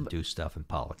reasons to do stuff in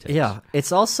politics. Yeah,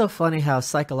 it's also funny how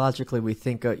psychologically we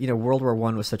think, World War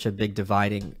I was such a big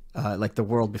dividing, like the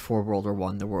world before World War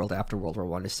I, the world after World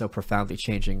War I is so profoundly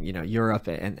changing, Europe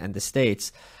and the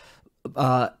States.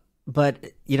 But,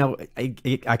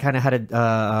 I kind of had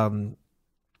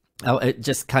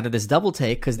just kind of this double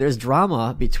take because there's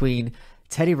drama between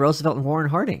Teddy Roosevelt and Warren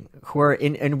Harding, who are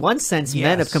in one sense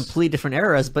men of complete different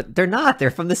eras, but they're not. They're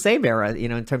from the same era,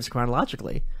 in terms of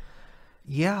chronologically.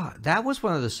 Yeah, that was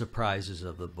one of the surprises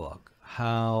of the book,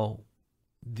 how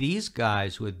these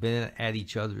guys who had been at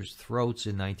each other's throats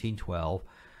in 1912,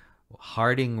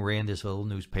 Harding ran this little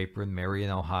newspaper in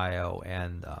Marion, Ohio,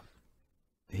 and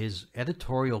his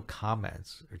editorial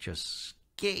comments are just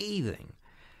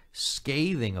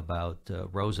scathing about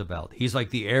Roosevelt. He's like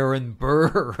the Aaron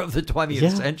Burr of the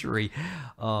 20th century.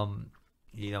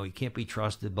 He can't be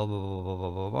trusted, blah, blah, blah, blah,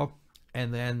 blah, blah, blah.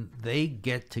 And then they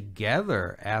get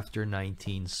together after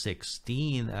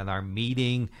 1916 and are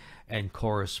meeting and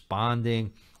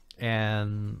corresponding.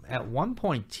 And at one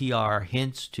point, TR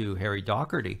hints to Harry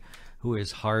Doherty, who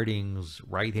is Harding's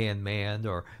right-hand man,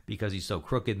 or because he's so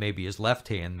crooked, maybe his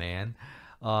left-hand man,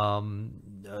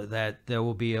 that there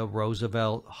will be a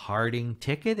Roosevelt-Harding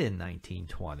ticket in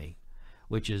 1920,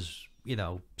 which is,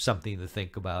 something to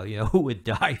think about, who would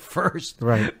die first,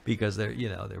 right? Because they're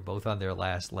both on their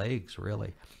last legs,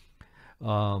 really.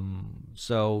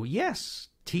 So yes,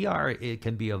 TR, it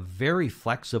can be a very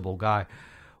flexible guy.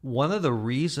 One of the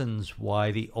reasons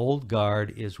why the old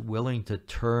guard is willing to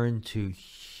turn to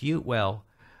Hugh, I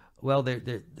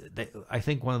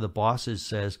think one of the bosses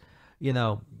says,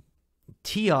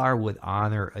 TR would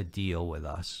honor a deal with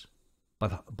us,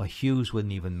 but Hughes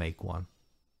wouldn't even make one.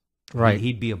 Right.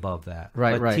 He'd be above that.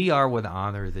 Right, but TR would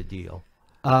honor the deal.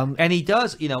 And he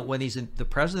does, when he's the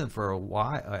president for a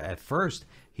while, at first,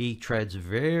 he treads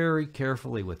very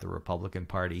carefully with the Republican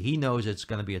Party. He knows it's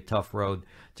going to be a tough road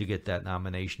to get that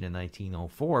nomination in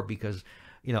 1904 because,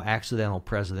 accidental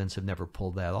presidents have never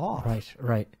pulled that off.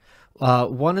 Right.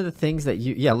 One of the things that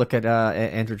look at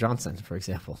Andrew Johnson, for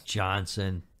example.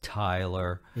 Johnson,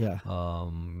 Tyler,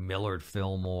 Millard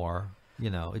Fillmore,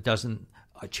 it doesn't,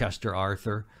 Chester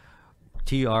Arthur.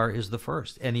 TR is the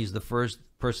first, and he's the first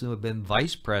person who had been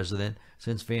vice president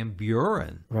since Van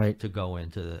Buren to go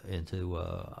into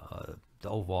the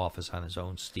Oval Office on his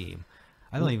own steam.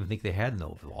 I don't even think they had an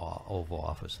Oval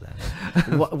Office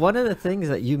then. One of the things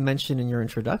that you mentioned in your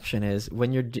introduction is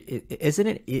when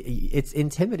it's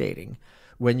intimidating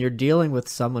when you're dealing with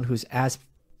someone who's as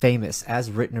famous, as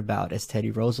written about as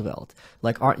Teddy Roosevelt.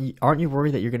 Like, aren't you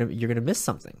worried that you're gonna miss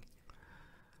something?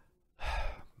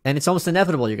 And it's almost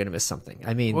inevitable you're going to miss something.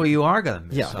 I mean, well, you are going to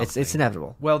miss something. It's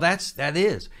inevitable. Well, that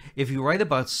is. If you write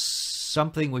about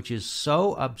something which is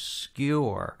so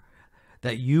obscure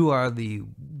that you are the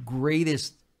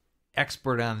greatest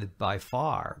expert on it by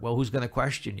far, well, who's going to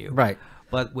question you? Right.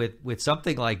 But with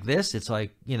something like this, it's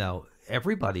like,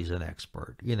 everybody's an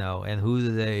expert, and who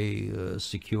do they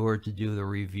secure to do the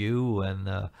review and,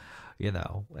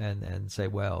 and say,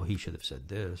 well, he should have said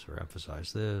this or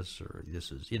emphasized this or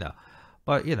this is,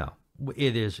 But,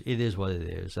 it is what it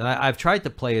is. And I've tried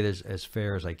to play it as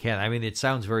fair as I can. I mean, it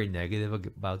sounds very negative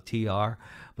about TR,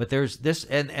 but there's this,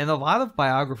 and a lot of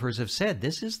biographers have said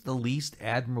this is the least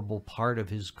admirable part of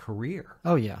his career.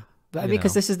 Oh, yeah.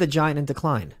 Because this is the giant in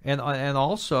decline. And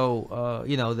also,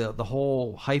 the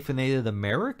whole hyphenated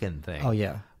American thing. Oh,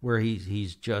 yeah. Where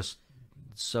he's just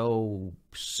so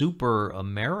super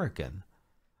American.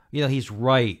 He's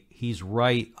right. He's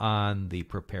right on the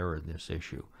preparedness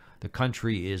issue. The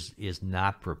country is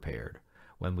not prepared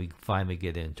when we finally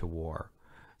get into war.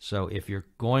 So if you're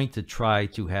going to try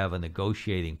to have a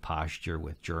negotiating posture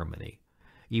with Germany,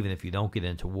 even if you don't get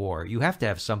into war, you have to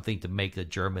have something to make the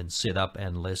Germans sit up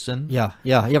and listen. Yeah,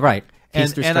 right.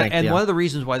 And one of the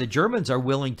reasons why the Germans are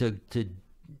willing to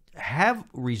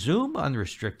resume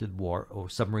unrestricted war or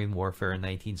submarine warfare in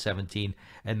 1917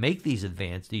 and make these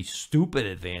stupid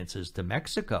advances to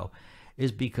Mexico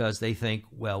is because they think,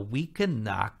 well, we can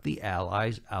knock the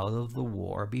Allies out of the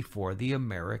war before the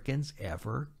Americans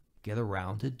ever get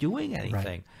around to doing anything.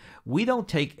 Right. We don't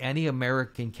take any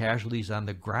American casualties on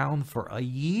the ground for a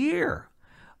year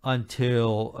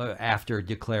until after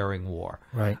declaring war.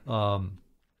 Right.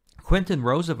 Quentin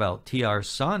Roosevelt, TR's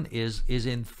son, is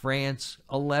in France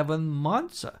 11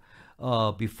 months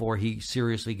before he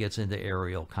seriously gets into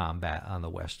aerial combat on the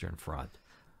Western Front.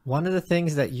 One of the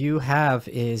things that you have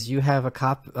is you have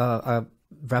a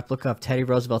replica of Teddy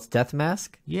Roosevelt's death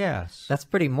mask. Yes. That's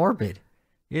pretty morbid.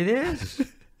 It is.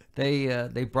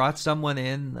 They brought someone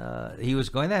in. He was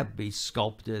going to be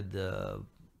sculpted,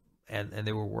 and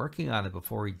they were working on it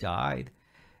before he died.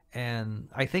 And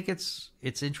I think it's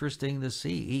interesting to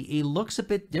see. He looks a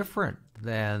bit different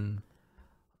than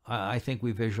I think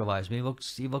we visualized. I mean,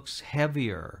 he looks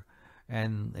heavier,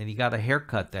 and he got a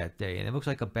haircut that day, and it looks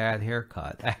like a bad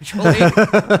haircut actually,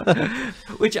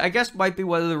 which I guess might be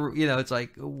one of the it's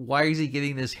like, why is he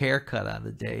getting this haircut on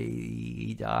the day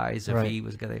he dies? If he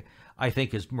was gonna, I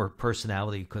think his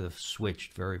personality could have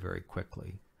switched very, very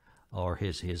quickly, or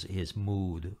his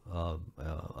mood of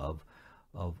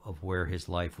where his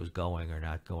life was going or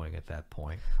not going at that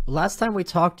point. Last time we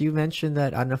talked, you mentioned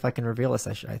that, I don't know if I can reveal this,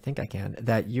 I think I can,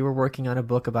 that you were working on a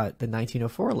book about the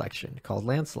 1904 election called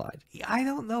Landslide. I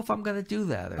don't know if I'm going to do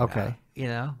that or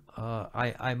not.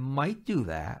 I might do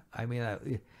that. I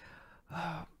mean,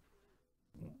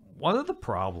 one of the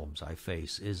problems I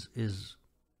face is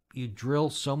you drill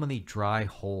so many dry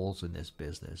holes in this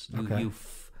business.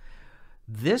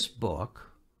 This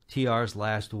book, TR's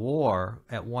Last War,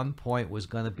 at one point was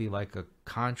going to be like a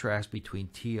contrast between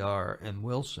TR and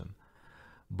Wilson.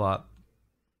 But,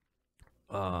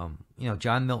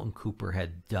 John Milton Cooper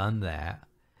had done that.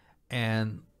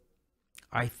 And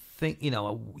I think,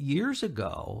 years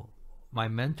ago, my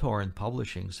mentor in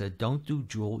publishing said, don't do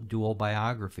dual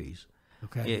biographies.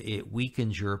 Okay. It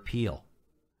weakens your appeal.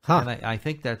 Huh. And I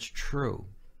think that's true.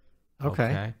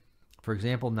 Okay. For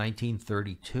example,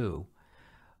 1932,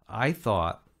 I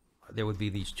thought there would be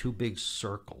these two big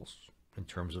circles in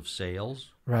terms of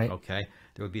sales. Right. Okay.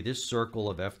 There would be this circle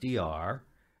of FDR,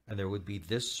 and there would be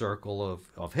this circle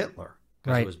of Hitler,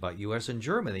 because it was about U.S. and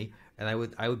Germany, and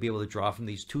I would be able to draw from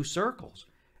these two circles.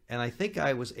 And I think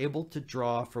I was able to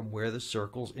draw from where the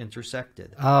circles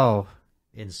intersected. Oh.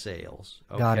 In sales.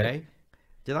 Okay. Got it.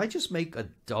 Did I just make a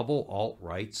double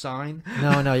alt-right sign?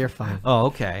 No, you're fine. Oh,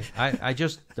 okay. I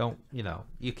just don't,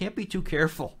 you can't be too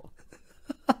careful.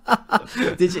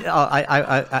 Did you?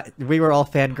 We were all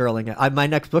fangirling. My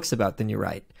next book's about the new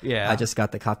right. Yeah. I just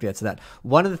got the copy to that.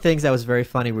 One of the things that was very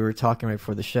funny, we were talking right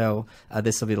before the show.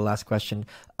 This will be the last question.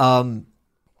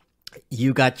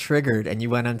 You got triggered and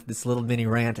you went on this little mini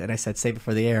rant, and I said, save it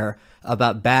for the air,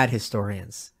 about bad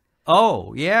historians.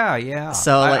 Oh, yeah.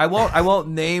 So I won't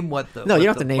name what the you don't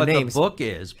have to name names. The book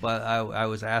is, but I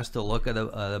was asked to look at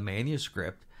a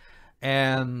manuscript,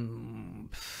 and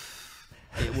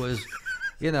it was.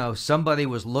 Somebody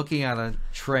was looking at a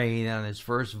train on his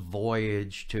first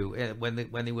voyage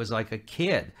when he was like a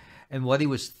kid, and what he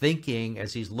was thinking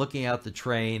as he's looking out the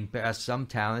train past some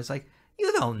town, it's like,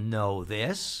 you don't know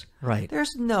this, right?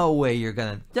 There's no way you're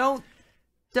gonna. Don't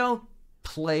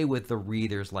play with the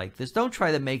readers like this. Don't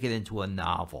try to make it into a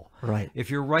novel, right?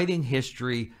 If you're writing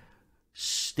history,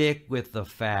 stick with the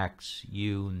facts,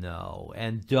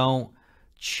 and don't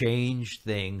change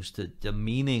things to the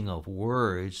meaning of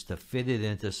words to fit it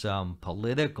into some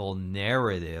political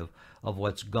narrative of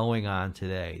what's going on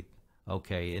today.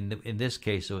 Okay, in this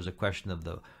case, it was a question of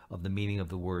the meaning of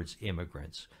the words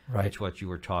immigrants. Right. Which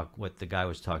what the guy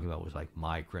was talking about was like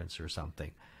migrants or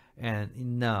something.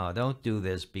 And no, don't do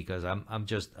this, because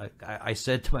I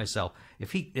said to myself,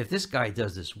 if this guy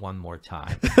does this one more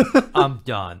time, I'm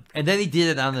done. And then he did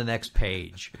it on the next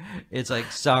page. It's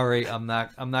like, sorry, I'm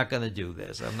not going to do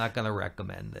this. I'm not going to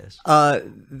recommend this.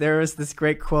 There was this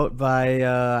great quote by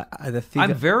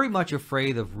I'm very much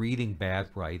afraid of reading bad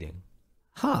writing,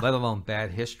 let alone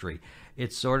bad history.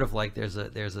 It's sort of like there's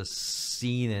a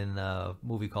scene in a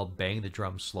movie called Bang the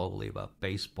Drum Slowly about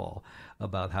baseball,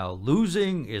 about how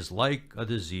losing is like a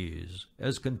disease,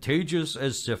 as contagious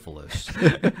as syphilis.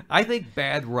 I think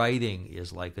bad writing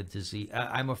is like a disease.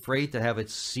 I'm afraid to have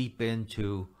it seep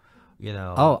into,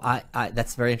 Oh, I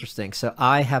that's very interesting. So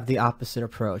I have the opposite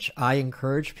approach. I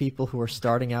encourage people who are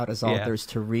starting out as authors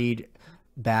to read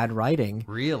bad writing.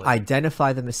 Really?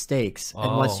 Identify the mistakes,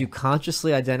 and once you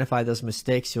consciously identify those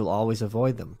mistakes, you'll always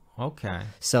avoid them. Okay.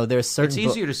 So there's certain. It's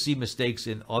easier to see mistakes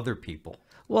in other people.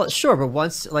 Well, sure, but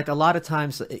once, like a lot of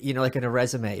times, like in a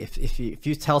resume, if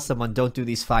you tell someone don't do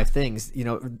these 5 things,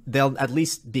 they'll at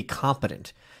least be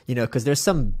competent. Because there's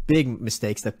some big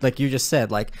mistakes that, like you just said,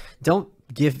 like don't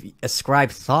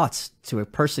ascribe thoughts to a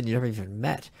person you never even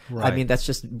met. Right. I mean, that's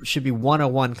just should be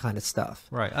 101 kind of stuff.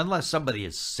 Right. Unless somebody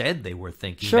has said they were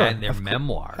thinking Sure, that in their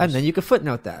memoirs. And then you could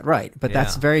footnote that, right? But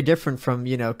that's Yeah. very different from,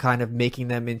 kind of making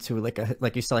them into like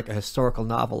you said, like a historical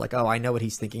novel. Like, oh, I know what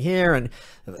he's thinking here, and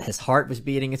his heart was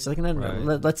beating. It's like, no,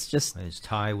 Right. let's just his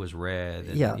tie was red.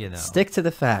 And, stick to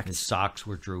the his facts. socks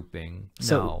were drooping.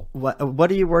 So No.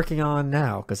 what are you working on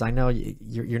now? Because I know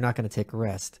you're not going to take a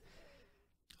rest.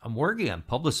 I'm working on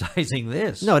publicizing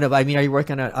this. No, but I mean, are you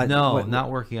working on? No, what, not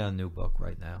working on a new book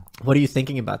right now. What are you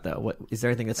thinking about though? What is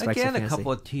there anything that strikes Again, your a fancy?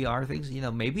 couple of TR things.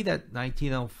 Maybe that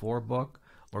 1904 book,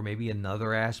 or maybe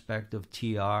another aspect of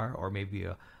TR, or maybe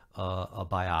a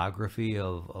biography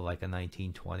of like a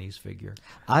 1920s figure.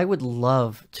 I would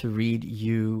love to read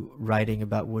you writing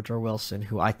about Woodrow Wilson,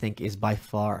 who I think is by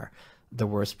far the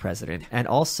worst president, and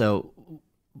also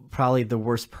probably the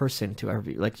worst person to ever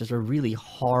be, like just a really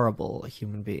horrible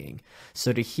human being.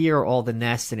 So to hear all the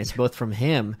nastiness, both from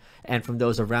him and from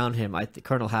those around him,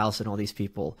 Colonel House and all these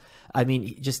people, I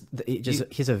mean,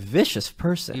 he's a vicious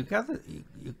person. You got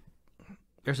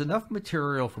there's enough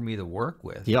material for me to work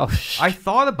with. Yeah. I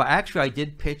thought about, actually, I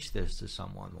did pitch this to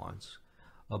someone once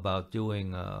about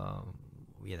doing,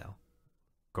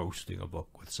 ghosting a book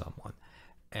with someone,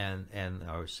 and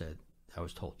I was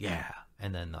told, yeah,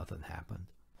 and then nothing happened.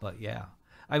 But yeah,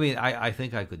 I mean, I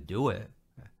think I could do it,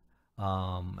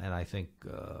 and I think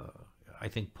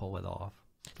pull it off.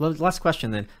 Last question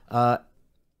then.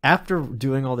 After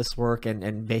doing all this work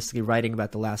and basically writing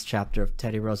about the last chapter of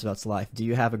Teddy Roosevelt's life, do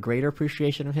you have a greater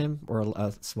appreciation of him or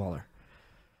a smaller?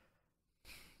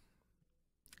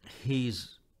 I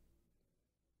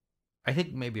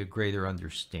think maybe a greater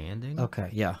understanding. Okay,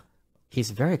 yeah.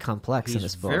 He's very complex in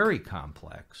this book. He's very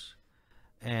complex.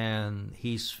 And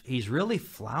he's really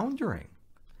floundering.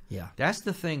 Yeah. That's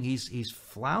the thing. He's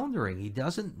floundering. He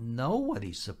doesn't know what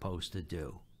he's supposed to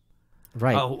do.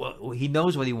 Right. He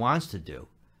knows what he wants to do.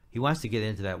 He wants to get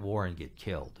into that war and get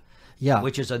killed. Yeah.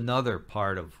 Which is another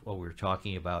part of what we were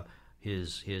talking about,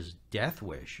 his death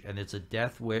wish. And it's a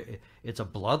death wish. It's a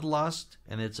bloodlust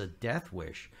and it's a death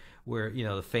wish. Where,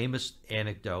 the famous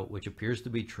anecdote, which appears to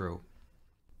be true,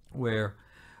 where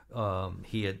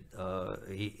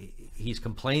he's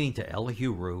complaining to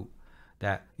Elihu Root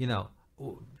that,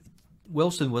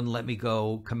 Wilson wouldn't let me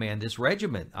go command this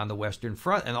regiment on the Western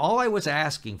Front, and all I was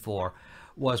asking for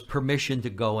was permission to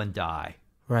go and die.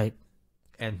 Right.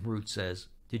 And Root says,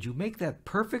 did you make that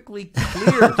perfectly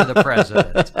clear to the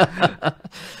president?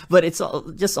 But it's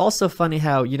just also funny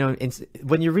how,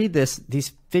 when you read this,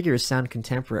 these figures sound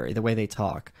contemporary, the way they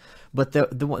talk. But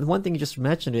the one thing you just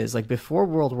mentioned is, like, before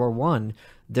World War I,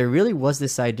 there really was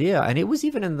this idea, and it was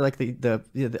even in like the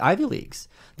Ivy Leagues,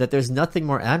 that there's nothing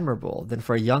more admirable than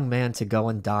for a young man to go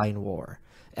and die in war.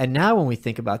 And now when we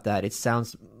think about that, it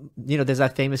sounds, there's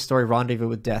that famous story, Rendezvous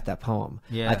with Death, that poem.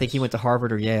 Yes. I think he went to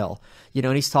Harvard or Yale,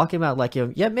 and he's talking about like,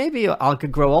 maybe I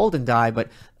could grow old and die, but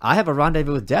I have a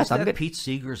rendezvous with death. Is that Pete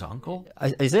Seeger's uncle?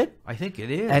 Is it? I think it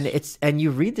is. And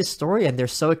you read this story and they're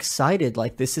so excited,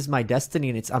 like, this is my destiny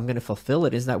and I'm going to fulfill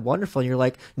it. Isn't that wonderful? And you're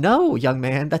like, no, young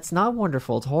man, that's not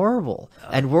wonderful. It's horrible.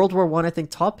 And World War I think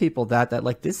taught people that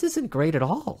like, this isn't great at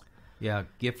all. Yeah,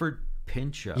 Gifford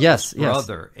Pinchot, his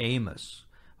brother Amos,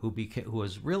 who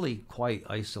was really quite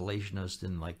isolationist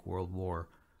in like World War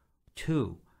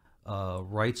II,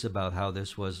 writes about how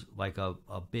this was like a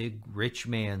big rich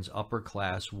man's upper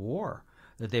class war,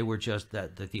 that they were just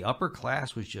that the upper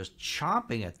class was just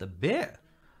chomping at the bit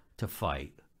to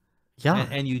fight. Yeah.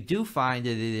 And you do find that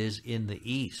it is in the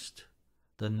East,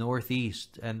 the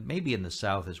Northeast, and maybe in the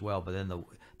South as well, but in the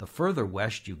further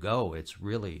west you go, it's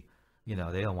really,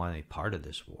 they don't want any part of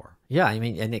this war. Yeah, I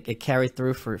mean, and it carried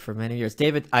through for many years.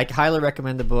 David, I highly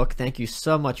recommend the book. Thank you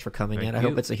so much for coming in. I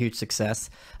hope it's a huge success.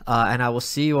 And I will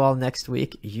see you all next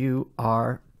week. You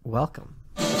are welcome.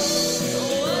 Thank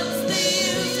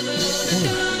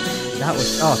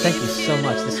you so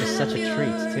much. This was such a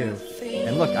treat, too.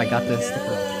 And look, I got the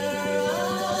sticker.